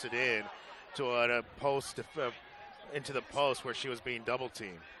to force it in to a post, into the post where she was being double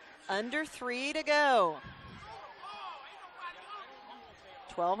teamed. Under 3 to go.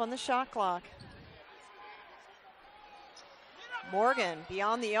 12 on the shot clock. Morgan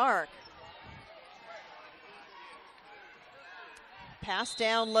beyond the arc. Pass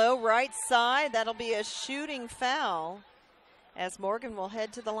down low, right side. That'll be a shooting foul as Morgan will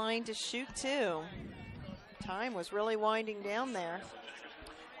head to the line to shoot too. Time was really winding down there.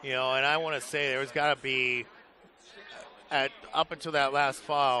 You know, and I want to say there's got to be, up until that last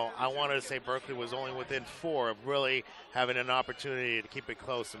foul, I wanted to say Berkeley was only within 4 of really having an opportunity to keep it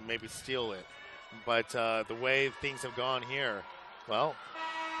close and maybe steal it. But the way things have gone here, well,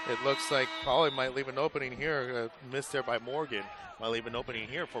 it looks like Poly might leave an opening here, missed there by Morgan, might leave an opening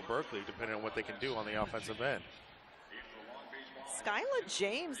here for Berkeley, depending on what they can do on the offensive end. Skyla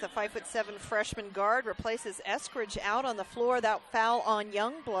James, the 5'7" freshman guard, replaces Eskridge out on the floor. That foul on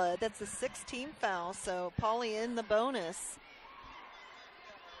Youngblood. That's a 6-team foul, so Poly in the bonus.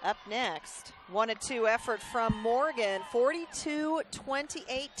 Up next, 1-2 effort from Morgan.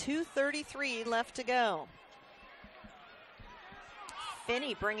 42-28, 2:33 left to go.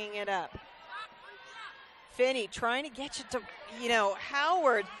 Finney bringing it up. Finney trying to get you to, you know,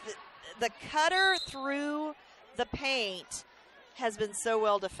 Howard. The cutter through the paint has been so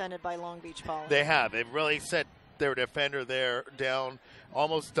well defended by Long Beach Poly. They have. They've really set their defender there down,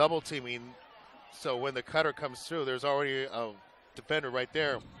 almost double teaming. So when the cutter comes through, there's already a defender right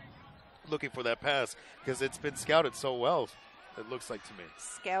there looking for that pass because it's been scouted so well, it looks like to me.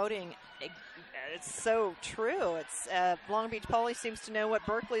 Scouting, it's so true. It's Long Beach Poly seems to know what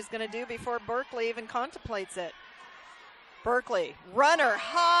Berkeley's going to do before Berkeley even contemplates it. Berkeley, runner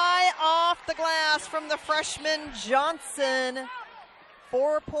high off the glass from the freshman Johnson.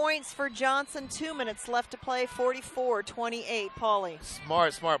 4 points for Johnson, 2 minutes left to play, 44-28, Poly.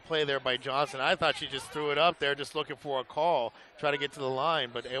 Smart play there by Johnson. I thought she just threw it up there just looking for a call, try to get to the line,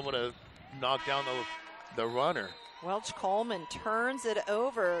 but able to knock down the runner. Welch Coleman turns it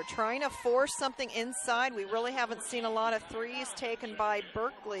over, trying to force something inside. We really haven't seen a lot of threes taken by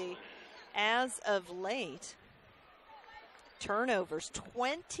Berkeley as of late. Turnovers,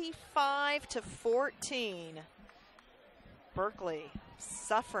 25-14. Berkeley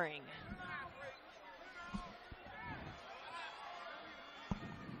suffering.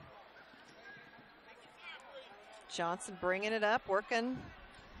 Johnson bringing it up, working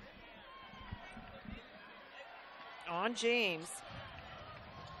on James.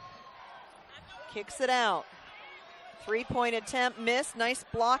 Kicks it out. Three-point attempt missed. Nice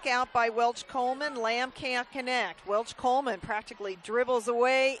block out by Welch Coleman. Lamb can't connect. Welch Coleman practically dribbles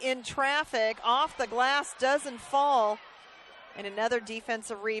away in traffic. Off the glass, doesn't fall. And another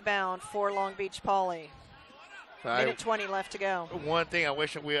defensive rebound for Long Beach Poly. Minute 20 left to go. One thing I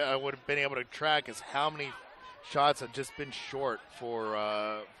wish I would have been able to track is how many shots have just been short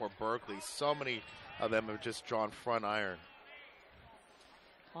for Berkeley. So many of them have just drawn front iron.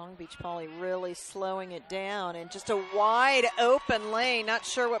 Long Beach Poly really slowing it down, and just a wide open lane. Not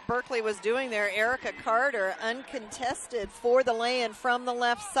sure what Berkeley was doing there. Erica Carter uncontested for the lane from the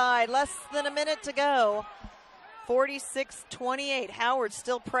left side. Less than a minute to go. 46-28. Howard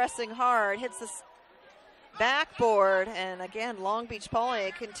still pressing hard. Hits the backboard, and again, Long Beach Poly,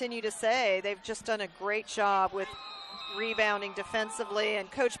 I continue to say they've just done a great job with rebounding defensively,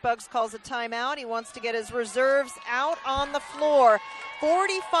 and Coach Bugs calls a timeout. He wants to get his reserves out on the floor.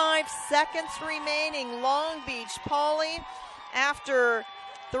 45 seconds remaining. Long Beach Poly, after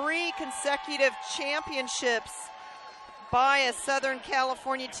 3 consecutive championships by a Southern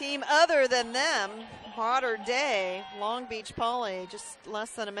California team other than them, Mater Dei, Long Beach Poly just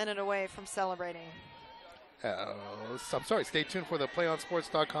less than a minute away from celebrating. I'm sorry, stay tuned for the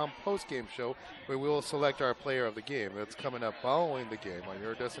PlayOnSports.com post-game show where we will select our player of the game. That's coming up following the game on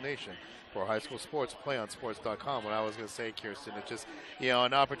your destination for high school sports, PlayOnSports.com. What I was going to say, Kirsten, it's just,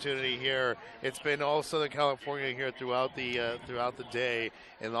 an opportunity here. It's been all Southern California here throughout the day,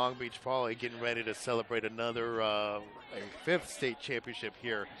 and Long Beach Poly getting ready to celebrate another a 5th state championship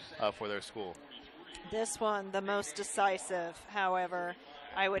here for their school. This one, the most decisive, however,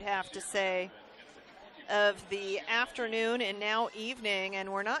 I would have to say, of the afternoon and now evening,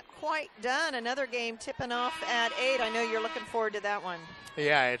 and we're not quite done. Another game tipping off at 8. I know you're looking forward to that one.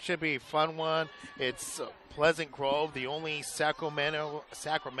 Yeah, it should be a fun one. It's Pleasant Grove, the only Sacramento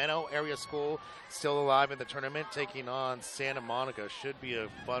area school still alive in the tournament, taking on Santa Monica. Should be a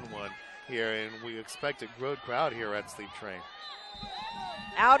fun one here, and we expect a good crowd here at Sleep Train.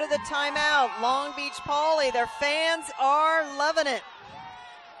 Out of the timeout, Long Beach Poly. Their fans are loving it.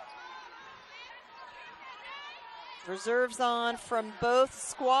 Reserves on from both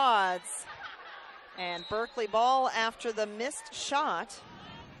squads. And Berkeley ball after the missed shot.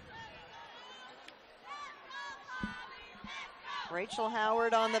 Rachel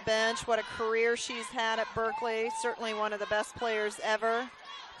Howard on the bench. What a career she's had at Berkeley. Certainly one of the best players ever.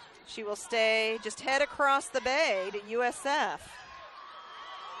 She will stay, just head across the bay to USF.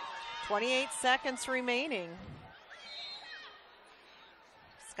 28 seconds remaining.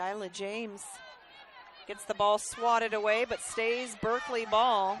 Skyla James gets the ball swatted away, but stays Berkeley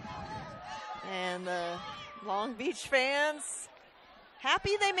ball. And the Long Beach fans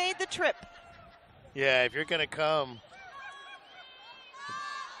happy they made the trip. Yeah, if you're going to come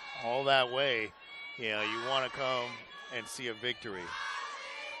all that way, you want to come and see a victory.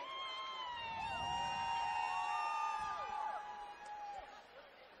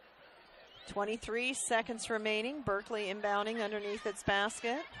 .23 seconds remaining. Berkeley inbounding underneath its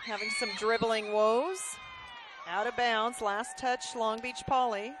basket, having some dribbling woes. Out of bounds. Last touch, Long Beach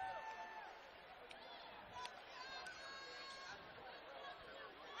Poly.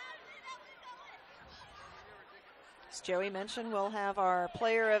 As Joey mentioned, we'll have our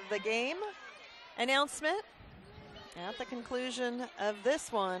player of the game announcement at the conclusion of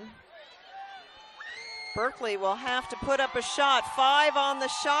this one. Berkeley will have to put up a shot. 5 on the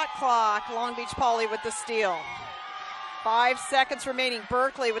shot clock. Long Beach Poly with the steal. 5 seconds remaining.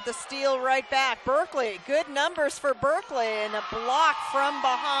 Berkeley with the steal right back. Berkeley, good numbers for Berkeley, and a block from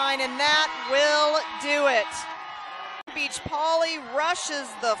behind, and that will do it. Long Beach Poly rushes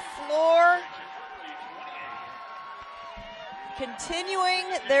the floor, continuing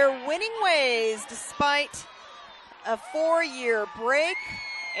their winning ways despite a 4-year break.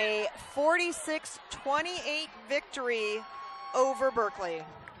 A 46-28 victory over Berkeley.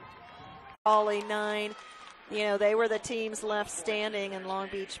 Poly 9, they were the teams left standing, and Long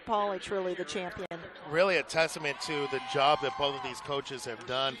Beach Poly truly the champion. Really a testament to the job that both of these coaches have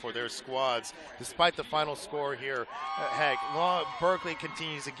done for their squads. Despite the final score here, Berkeley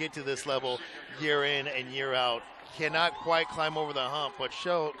continues to get to this level year in and year out. cannot quite climb over the hump, but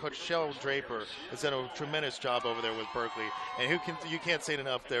Coach Shell Draper has done a tremendous job over there with Berkeley. And you can't say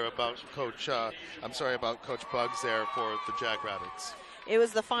enough there about Coach Bugs there for the Jackrabbits. It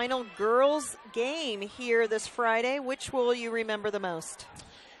was the final girls' game here this Friday. Which will you remember the most?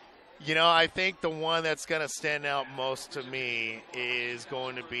 You know, I think the one that's going to stand out most to me is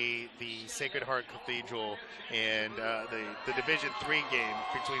going to be the Sacred Heart Cathedral and the Division III game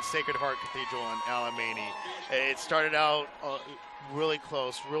between Sacred Heart Cathedral and Alemany. It started out really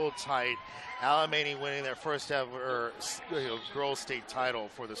close, real tight. Alemany winning their first ever girls' state title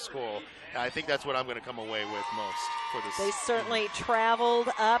for the school. And I think that's what I'm going to come away with most for this. They certainly traveled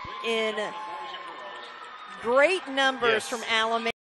up in great numbers from Alemany.